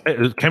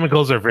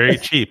 Chemicals are very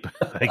cheap,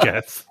 I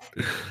guess.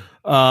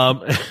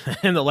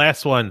 And the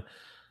last one,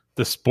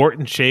 the Sport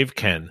and Shave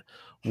Ken.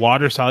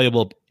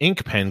 Water-soluble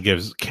ink pen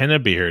gives Ken a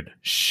beard.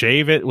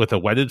 Shave it with a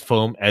wetted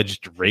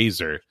foam-edged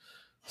razor.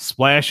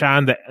 Splash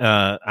on the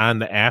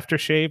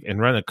aftershave and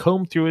run a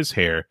comb through his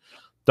hair.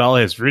 Doll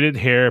has rooted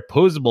hair,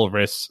 posable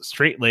wrists,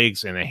 straight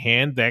legs, and a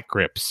hand that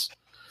grips.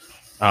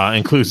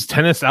 Includes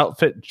tennis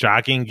outfit,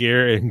 jogging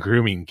gear, and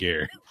grooming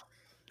gear.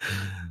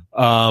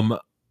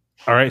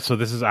 All right, so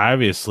this is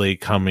obviously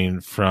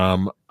coming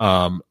from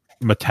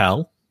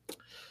Mattel.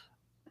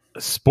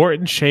 Sport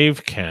and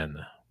Shave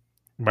Ken.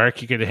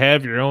 Mark, you could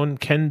have your own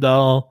Ken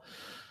doll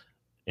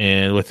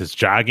and with his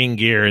jogging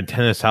gear and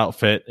tennis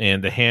outfit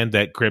and the hand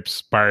that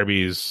grips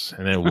Barbie's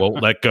and then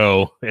won't let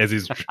go as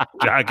he's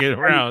jogging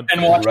around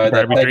and watch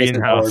Barbie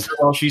greenhouse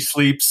while she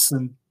sleeps.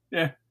 And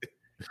yeah,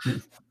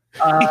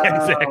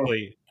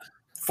 exactly.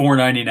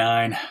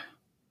 $4.99.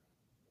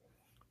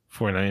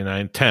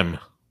 $4.99. Tim.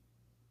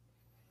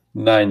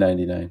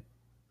 $9.99.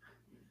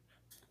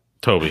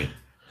 Toby.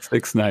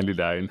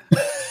 $6.99.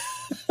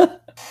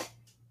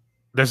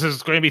 This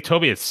is going to be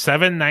Toby. It's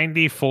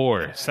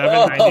 $7.94.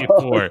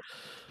 $7.94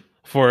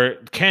 for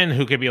Ken,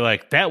 who could be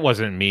like, "That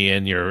wasn't me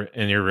in your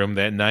room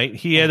that night.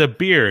 He had a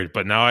beard,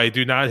 but now I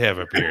do not have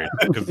a beard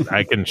because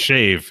I can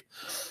shave."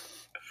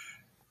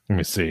 Let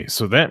me see.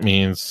 So that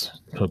means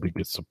Toby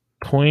gets a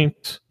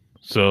point.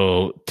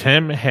 So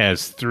Tim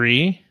has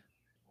 3.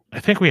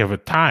 I think we have a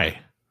tie. I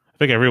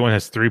think everyone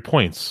has 3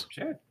 points.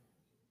 Sure.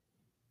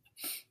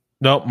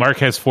 No, Mark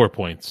has 4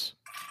 points.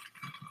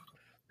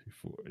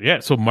 Yeah,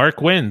 so Mark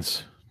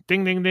wins.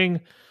 Ding, ding, ding.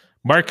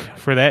 Mark,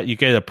 for that, you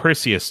get a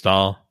Perseus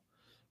doll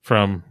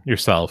from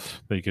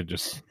yourself that you could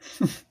just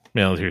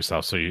mail it to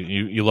yourself. So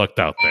you lucked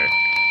out there.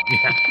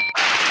 Yeah.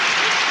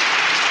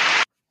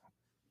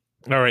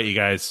 All right, you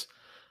guys.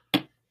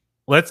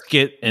 Let's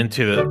get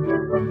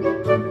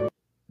into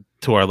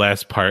our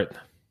last part,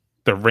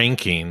 the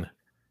ranking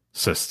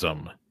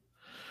system.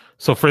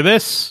 So for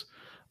this,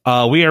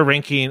 we are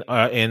ranking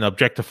and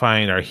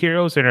objectifying our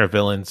heroes and our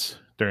villains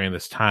during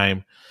this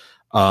time.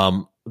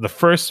 The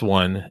first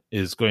one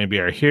is going to be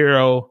our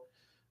hero,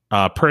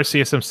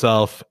 Perseus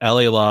himself,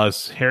 L.A.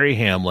 Law's Harry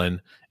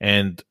Hamlin.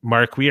 And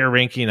Mark, we are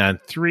ranking on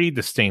 3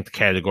 distinct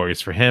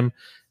categories for him: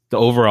 the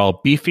overall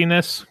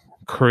beefiness,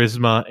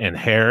 charisma, and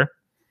hair.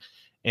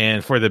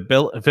 And for the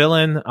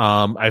villain,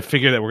 I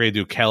figured that we're going to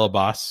do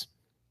Calabas.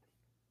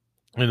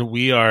 And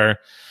we are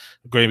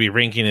going to be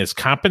ranking his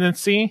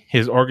competency,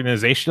 his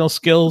organizational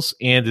skills,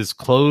 and his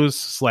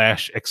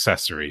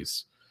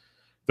clothes/accessories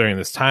during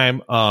this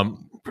time.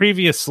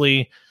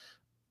 Previously,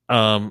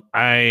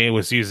 I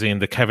was using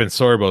the Kevin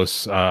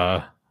Sorbos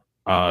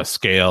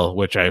scale,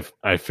 which I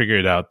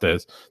figured out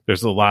that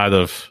there's a lot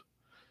of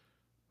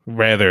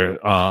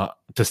rather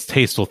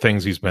distasteful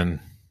things he's been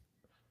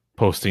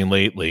posting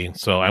lately.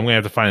 So I'm going to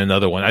have to find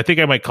another one. I think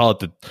I might call it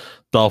the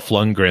Dolph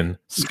Lundgren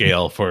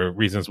scale for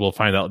reasons we'll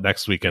find out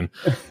next week in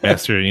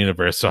Master of the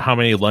Universe. So how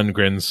many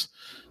Lundgrens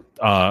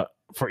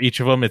for each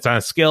of them? It's on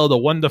a scale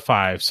of 1 to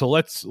 5. So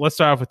let's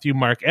start off with you,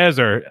 Mark, as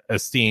our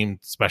esteemed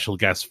special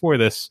guest for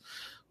this.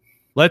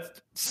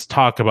 Let's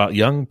talk about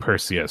young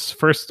Perseus.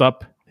 First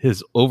up,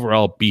 his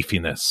overall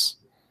beefiness.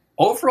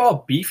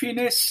 Overall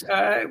beefiness,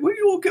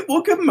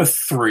 we'll give him a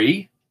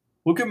 3.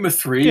 We'll give him a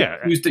 3. Yeah.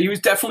 He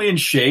was definitely in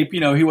shape. You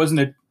know, he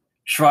wasn't at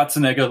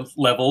Schwarzenegger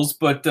levels,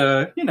 but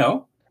you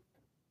know.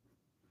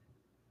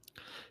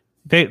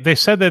 They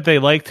said that they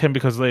liked him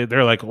because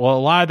they're like, well, a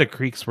lot of the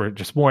Greeks were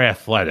just more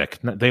athletic.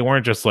 They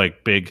weren't just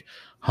like big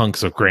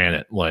hunks of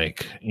granite,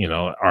 like, you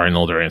know,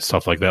 Arnold and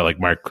stuff like that, like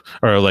Mark,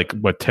 or like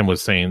what Tim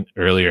was saying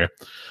earlier.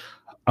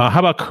 How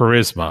about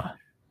charisma?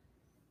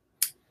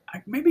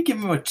 I maybe give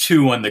him a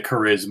 2 on the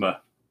charisma.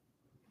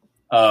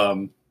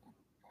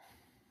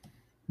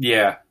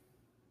 Yeah.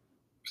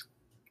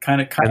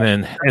 Kind of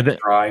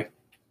dry.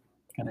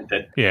 Kind of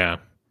dead. Yeah.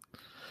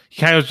 He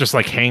kind of was just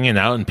like hanging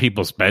out in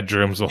people's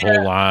bedrooms a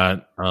whole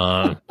lot.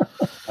 I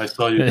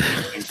saw you.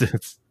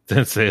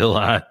 Didn't say a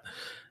lot.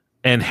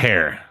 And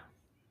hair.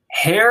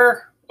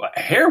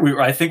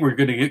 I think we're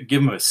going to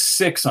give him a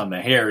 6 on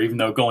the hair, even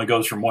though it only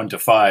goes from 1 to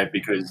 5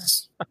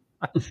 because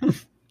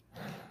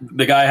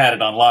the guy had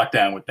it on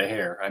lockdown with the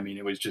hair. I mean,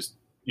 it was just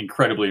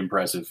incredibly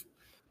impressive.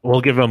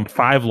 We'll give him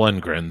 5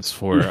 Lundgrens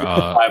for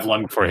 5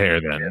 Lundgrens for hair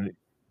then.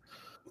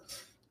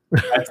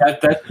 That's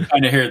the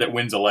kind of hair that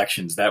wins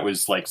elections. That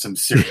was like some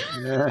serious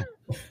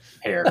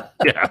hair.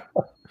 Yeah,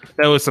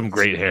 that was some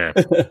great hair,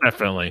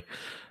 definitely.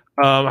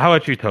 How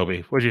about you,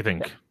 Toby? What do you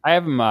think? I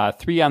have him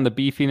 3 on the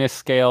beefiness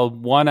scale,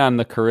 1 on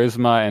the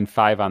charisma, and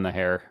 5 on the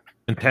hair.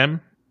 And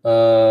Tim?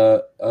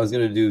 I was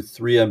gonna do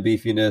 3 on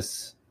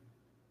beefiness.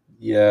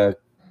 Yeah,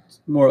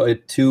 more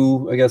like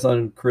 2, I guess,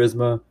 on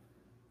charisma.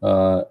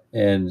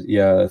 And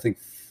yeah, I think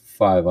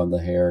 5 on the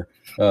hair.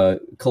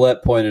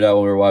 Colette pointed out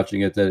when we were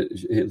watching it that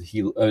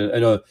I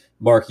know,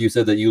 Mark, you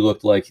said that you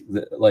looked like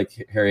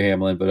Harry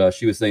Hamlin, but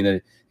she was saying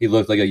that he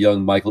looked like a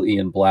young Michael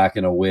Ian Black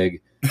in a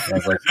wig. And I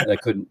was like, I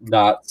couldn't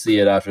not see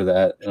it after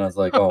that. And I was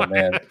like, oh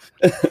man.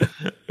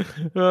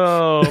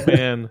 Oh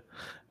man.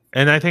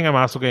 And I think I'm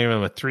also going to give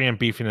him a 3 in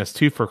beefiness,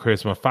 2 for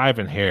charisma, 5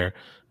 in hair,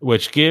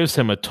 which gives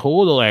him a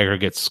total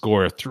aggregate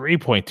score of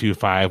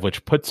 3.25,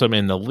 which puts him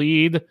in the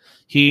lead.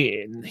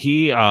 He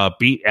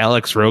beat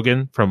Alex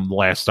Rogan from The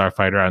Last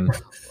Starfighter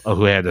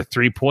who had the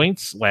 3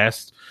 points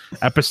last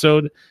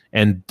episode,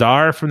 and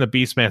Dar from the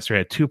Beastmaster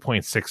had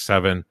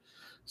 2.67.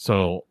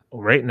 So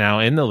right now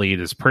in the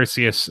lead is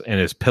Perseus and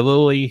his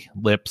pillowy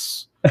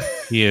lips.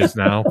 He is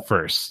now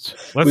first.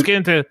 Let's get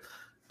into.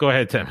 Go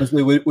ahead, Tim.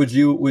 Would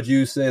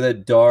you say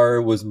that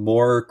Dar was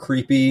more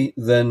creepy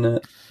than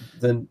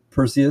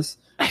Perseus?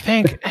 I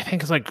think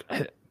it's like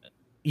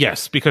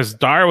Yes, because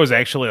Dar was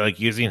actually like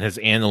using his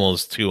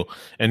animals to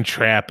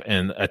entrap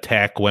and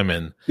attack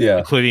women,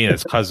 including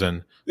his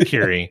cousin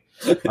Kiri.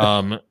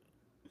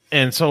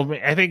 And so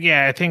I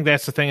think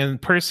that's the thing.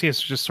 And Percy is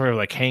just sort of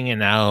like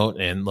hanging out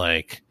and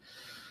like,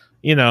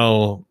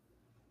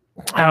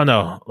 I don't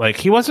know. Like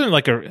he wasn't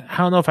like I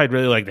don't know if I'd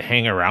really like to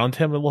hang around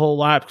him a whole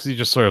lot because he's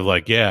just sort of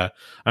like, yeah,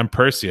 I'm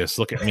Perseus.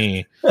 Look at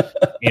me,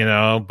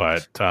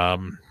 But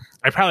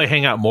I'd probably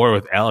hang out more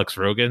with Alex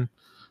Rogan,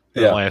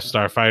 the last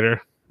Starfighter.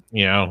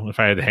 If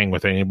I had to hang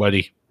with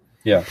anybody.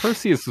 Yeah.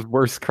 Perseus'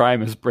 worst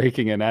crime is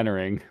breaking and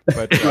entering,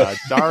 but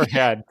Dar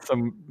had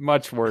some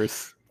much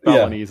worse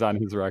felonies on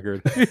his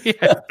record.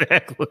 Yeah,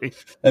 exactly.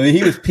 I mean,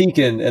 he was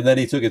peaking, and then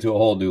he took it to a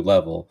whole new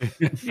level.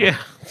 Yeah.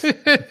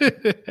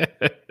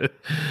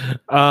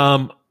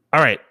 All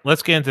right,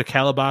 let's get into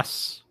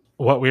Calabas.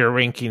 What we are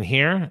ranking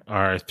here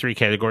are 3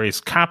 categories: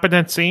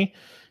 competency,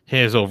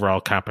 his overall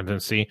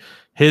competency,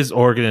 his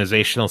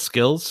organizational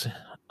skills,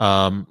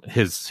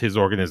 his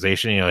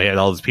organization. He had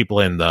all these people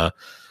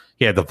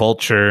he had the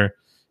Vulture,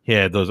 he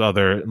had those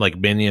other like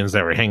minions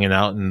that were hanging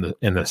out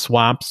in the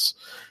swamps,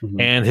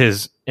 and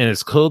his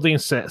clothing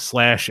set /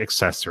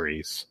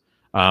 accessories.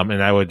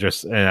 And I would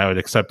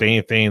accept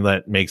anything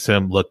that makes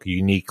him look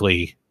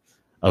uniquely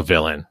a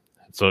villain.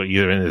 So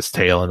either in his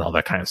tail and all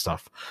that kind of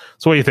stuff.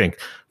 So what do you think?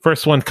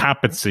 First one,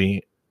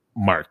 competency,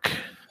 Mark.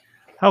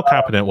 How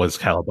competent was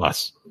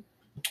Calabas?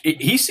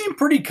 He seemed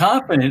pretty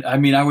confident. I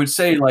mean, I would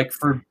say, like,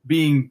 for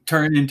being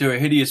turned into a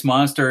hideous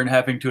monster and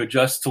having to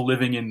adjust to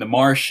living in the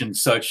marsh and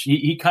such,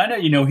 he kind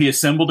of, he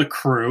assembled a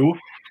crew.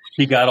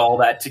 He got all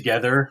that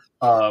together,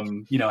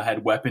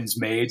 had weapons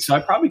made. So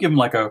I'd probably give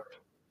him a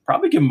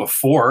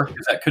 4,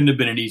 because that couldn't have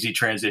been an easy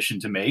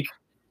transition to make.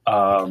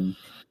 And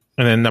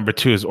then number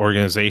 2 is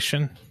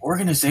organization.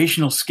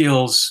 Organizational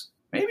skills,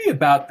 maybe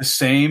about the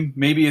same,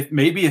 maybe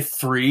a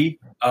 3.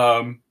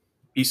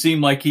 He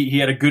seemed like he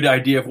had a good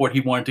idea of what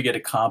he wanted to get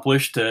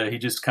accomplished. He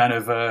just kind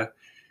of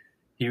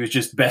he was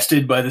just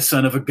bested by the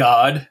son of a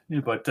god.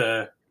 But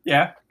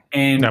yeah,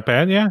 and not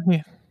bad. Yeah.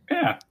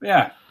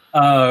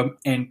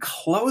 And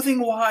clothing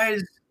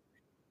wise,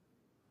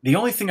 the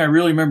only thing I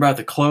really remember about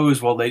the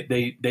clothes, well,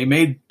 they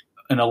made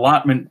an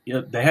allotment.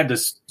 They had to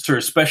sort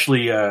of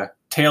specially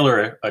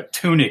tailor a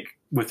tunic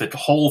with a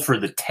hole for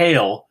the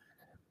tail.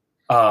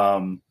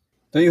 Don't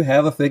you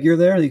have a figure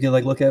there that you can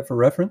like look at for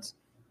reference?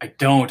 I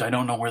don't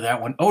know where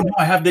that one. Oh no,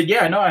 I have the.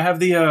 I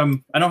have the. I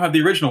don't have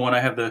the original one. I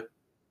have the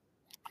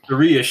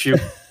reissue.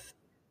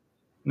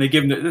 And they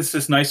give him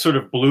this nice sort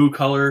of blue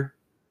color.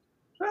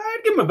 I'd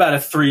give him about a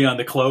 3 on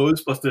the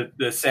clothes, plus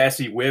the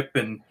sassy whip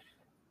and.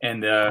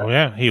 Oh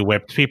yeah, he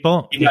whipped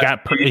people. He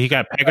got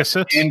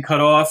Pegasus hand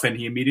cut off, and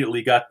he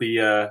immediately got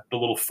the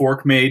little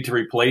fork made to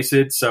replace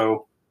it.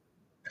 So.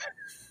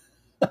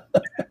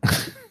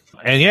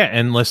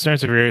 And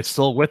listeners, if you're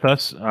still with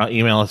us,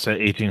 email us at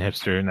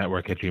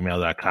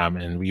 18hipsternetwork@gmail.com,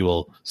 and we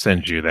will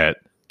send you that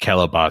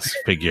Calabas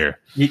figure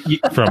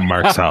from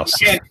Mark's house.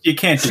 You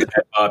can't do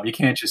that, Bob. You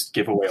can't just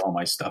give away all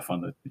my stuff on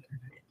the...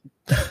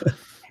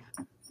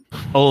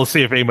 Well, we'll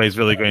see if anybody's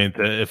really going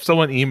to... If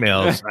someone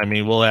emails, I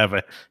mean, we'll have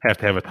to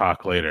have a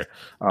talk later.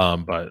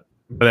 But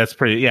that's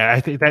pretty... Yeah,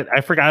 I think that... I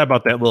forgot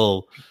about that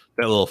little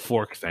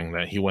fork thing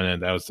that he went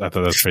in. I thought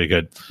that was pretty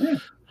good.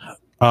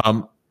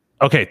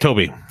 Okay,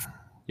 Toby.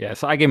 Yeah,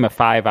 so I gave him a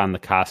 5 on the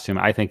costume.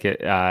 I think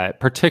it,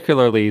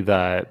 particularly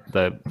the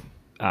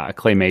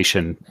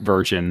claymation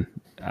version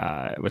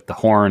with the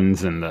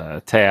horns and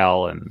the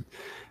tail, and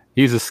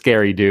he's a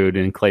scary dude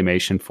in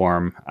claymation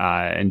form,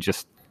 and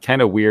just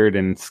kind of weird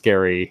and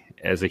scary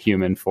as a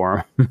human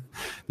form,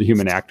 the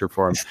human actor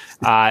form.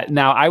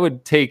 Now, I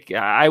would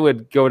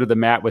go to the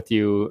mat with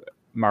you,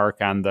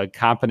 Mark, on the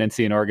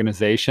competency and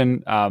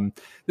organization.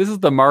 This is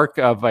the mark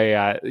of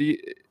a.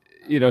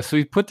 So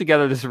he put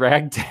together this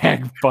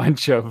ragtag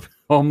bunch of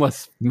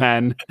homeless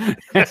men.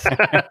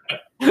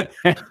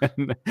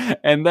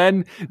 and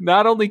then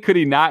not only could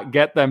he not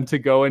get them to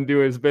go and do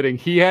his bidding,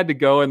 he had to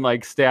go and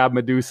like stab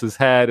Medusa's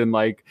head and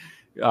like,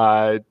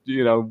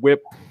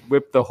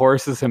 whip the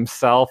horses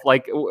himself.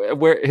 Like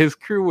where his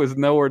crew was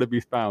nowhere to be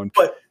found.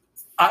 But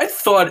I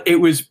thought it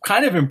was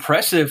kind of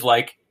impressive.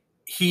 Like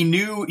he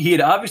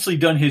had obviously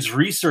done his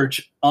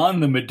research on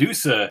the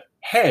Medusa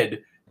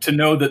head to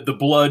know that the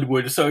blood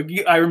would. So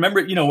I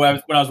remember, when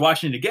I was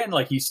watching it again,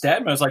 like he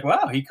stabbed me. I was like,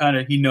 wow, he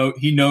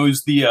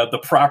knows the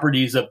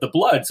properties of the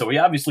blood. So he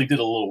obviously did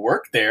a little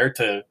work there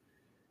to,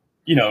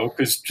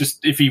 because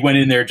just if he went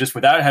in there just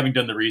without having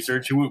done the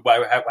research,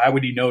 why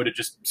would he know to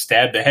just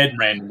stab the head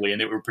randomly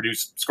and it would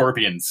produce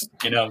scorpions?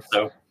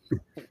 So.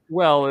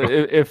 Well,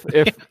 if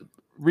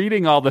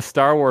reading all the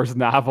Star Wars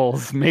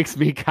novels makes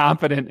me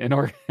confident in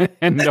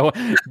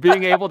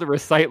being able to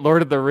recite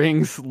Lord of the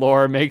Rings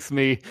lore makes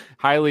me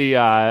highly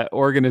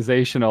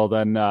organizational,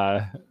 then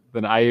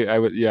I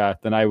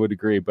would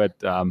agree. But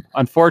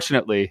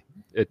unfortunately,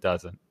 it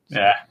doesn't.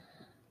 Yeah.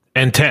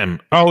 And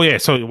Tim, oh yeah.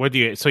 So what do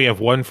you? So you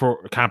have 1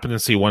 for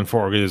competency, 1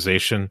 for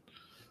organization.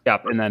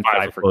 Yep, and then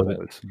 5 for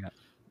clothes. Yeah.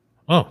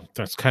 Oh,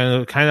 that's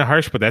kind of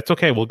harsh, but that's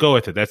okay. We'll go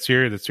with it. That's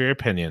your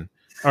opinion.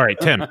 All right,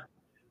 Tim.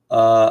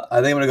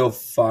 I think I'm gonna go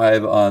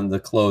 5 on the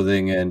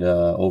clothing and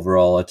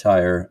overall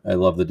attire. I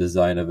love the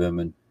design of him,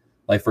 and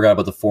I forgot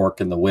about the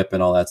fork and the whip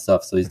and all that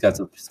stuff. So he's got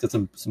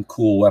some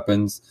cool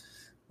weapons.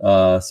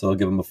 So I'll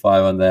give him a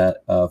 5 on that.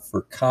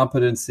 For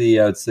competency,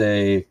 I would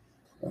say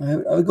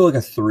I would go like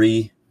a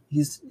 3.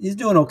 He's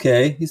doing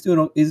okay. He's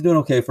doing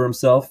okay for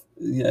himself,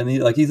 and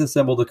he's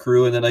assembled a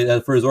crew. And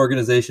then for his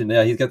organization,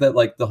 he's got that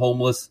like the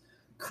homeless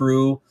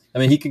crew. I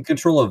mean, he can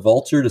control a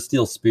vulture to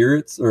steal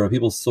spirits or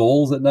people's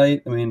souls at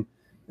night. I mean,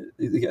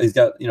 he's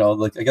got,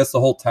 like, I guess the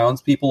whole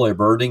townspeople are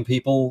burning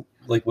people,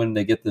 like when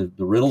they get the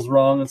riddles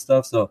wrong and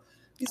stuff. So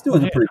he's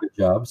doing a pretty good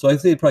job. So I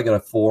say he probably got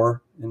a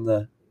 4 in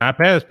the. Not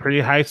bad. It's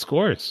pretty high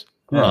scores.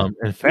 Yeah.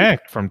 In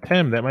fact, from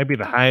Tim, that might be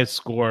the highest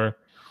score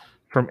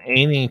from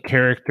any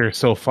character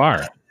so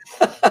far.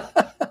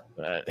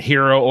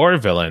 Hero or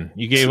villain.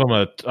 You gave him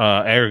a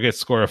aggregate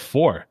score of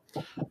 4.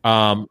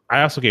 I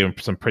also gave him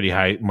some pretty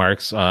high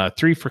marks.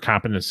 3 for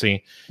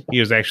competency. He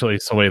was actually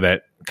somebody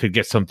that could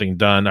get something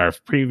done. Our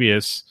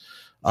previous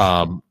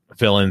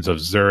villains of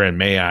Zur and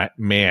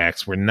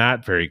Mayax were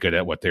not very good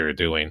at what they were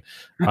doing.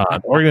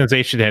 The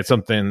organization had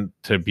something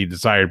to be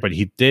desired, but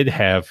he did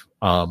have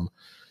the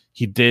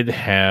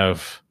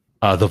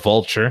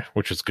vulture,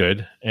 which was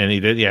good, and he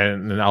did,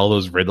 and all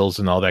those riddles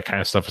and all that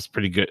kind of stuff is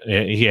pretty good.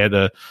 He had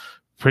a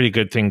pretty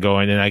good thing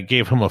going, and I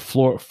gave him a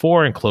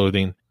 4 in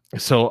clothing.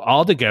 So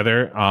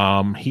altogether,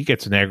 he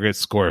gets an aggregate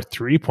score of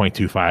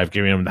 3.25,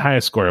 giving him the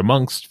highest score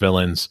amongst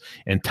villains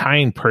and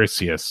tying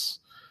Perseus.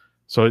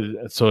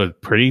 So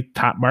pretty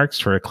top marks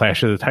for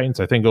Clash of the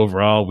Titans. I think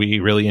overall we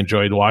really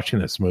enjoyed watching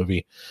this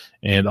movie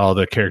and all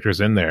the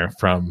characters in there,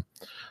 from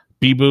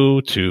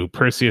Bubo to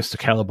Perseus to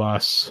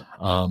Calibos.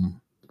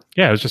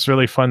 It was just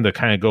really fun to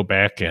kind of go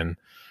back and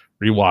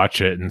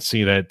rewatch it and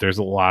see that there's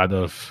a lot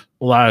of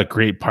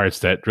great parts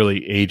that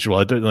really aged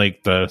well. It didn't,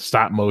 like the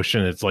stop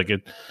motion. It's like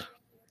it.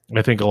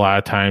 I think a lot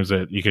of times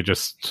that you could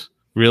just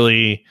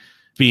really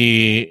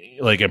be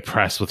like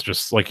impressed with,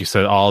 just like you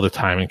said, all the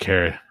time and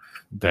care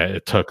that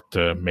it took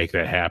to make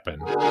that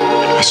happen.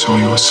 I saw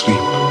you asleep.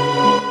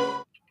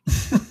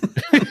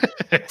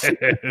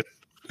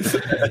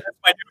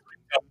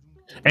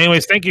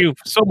 Anyways, thank you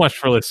so much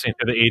for listening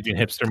to the Aging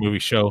Hipster Movie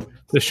Show.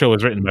 This show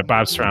was written by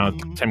Bob Serrano,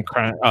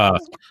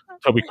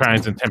 Toby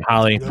Crines, and Tim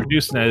Holly.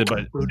 Produced and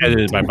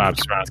edited by Bob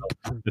Serrano.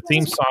 The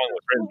theme song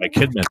was written by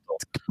Kid Mental.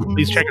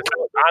 Please check us out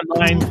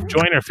online,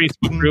 join our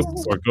Facebook group,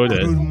 or go to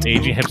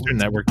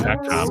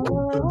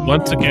aginghipsternetwork.com.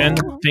 Once again,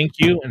 thank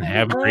you and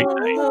have a great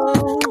night.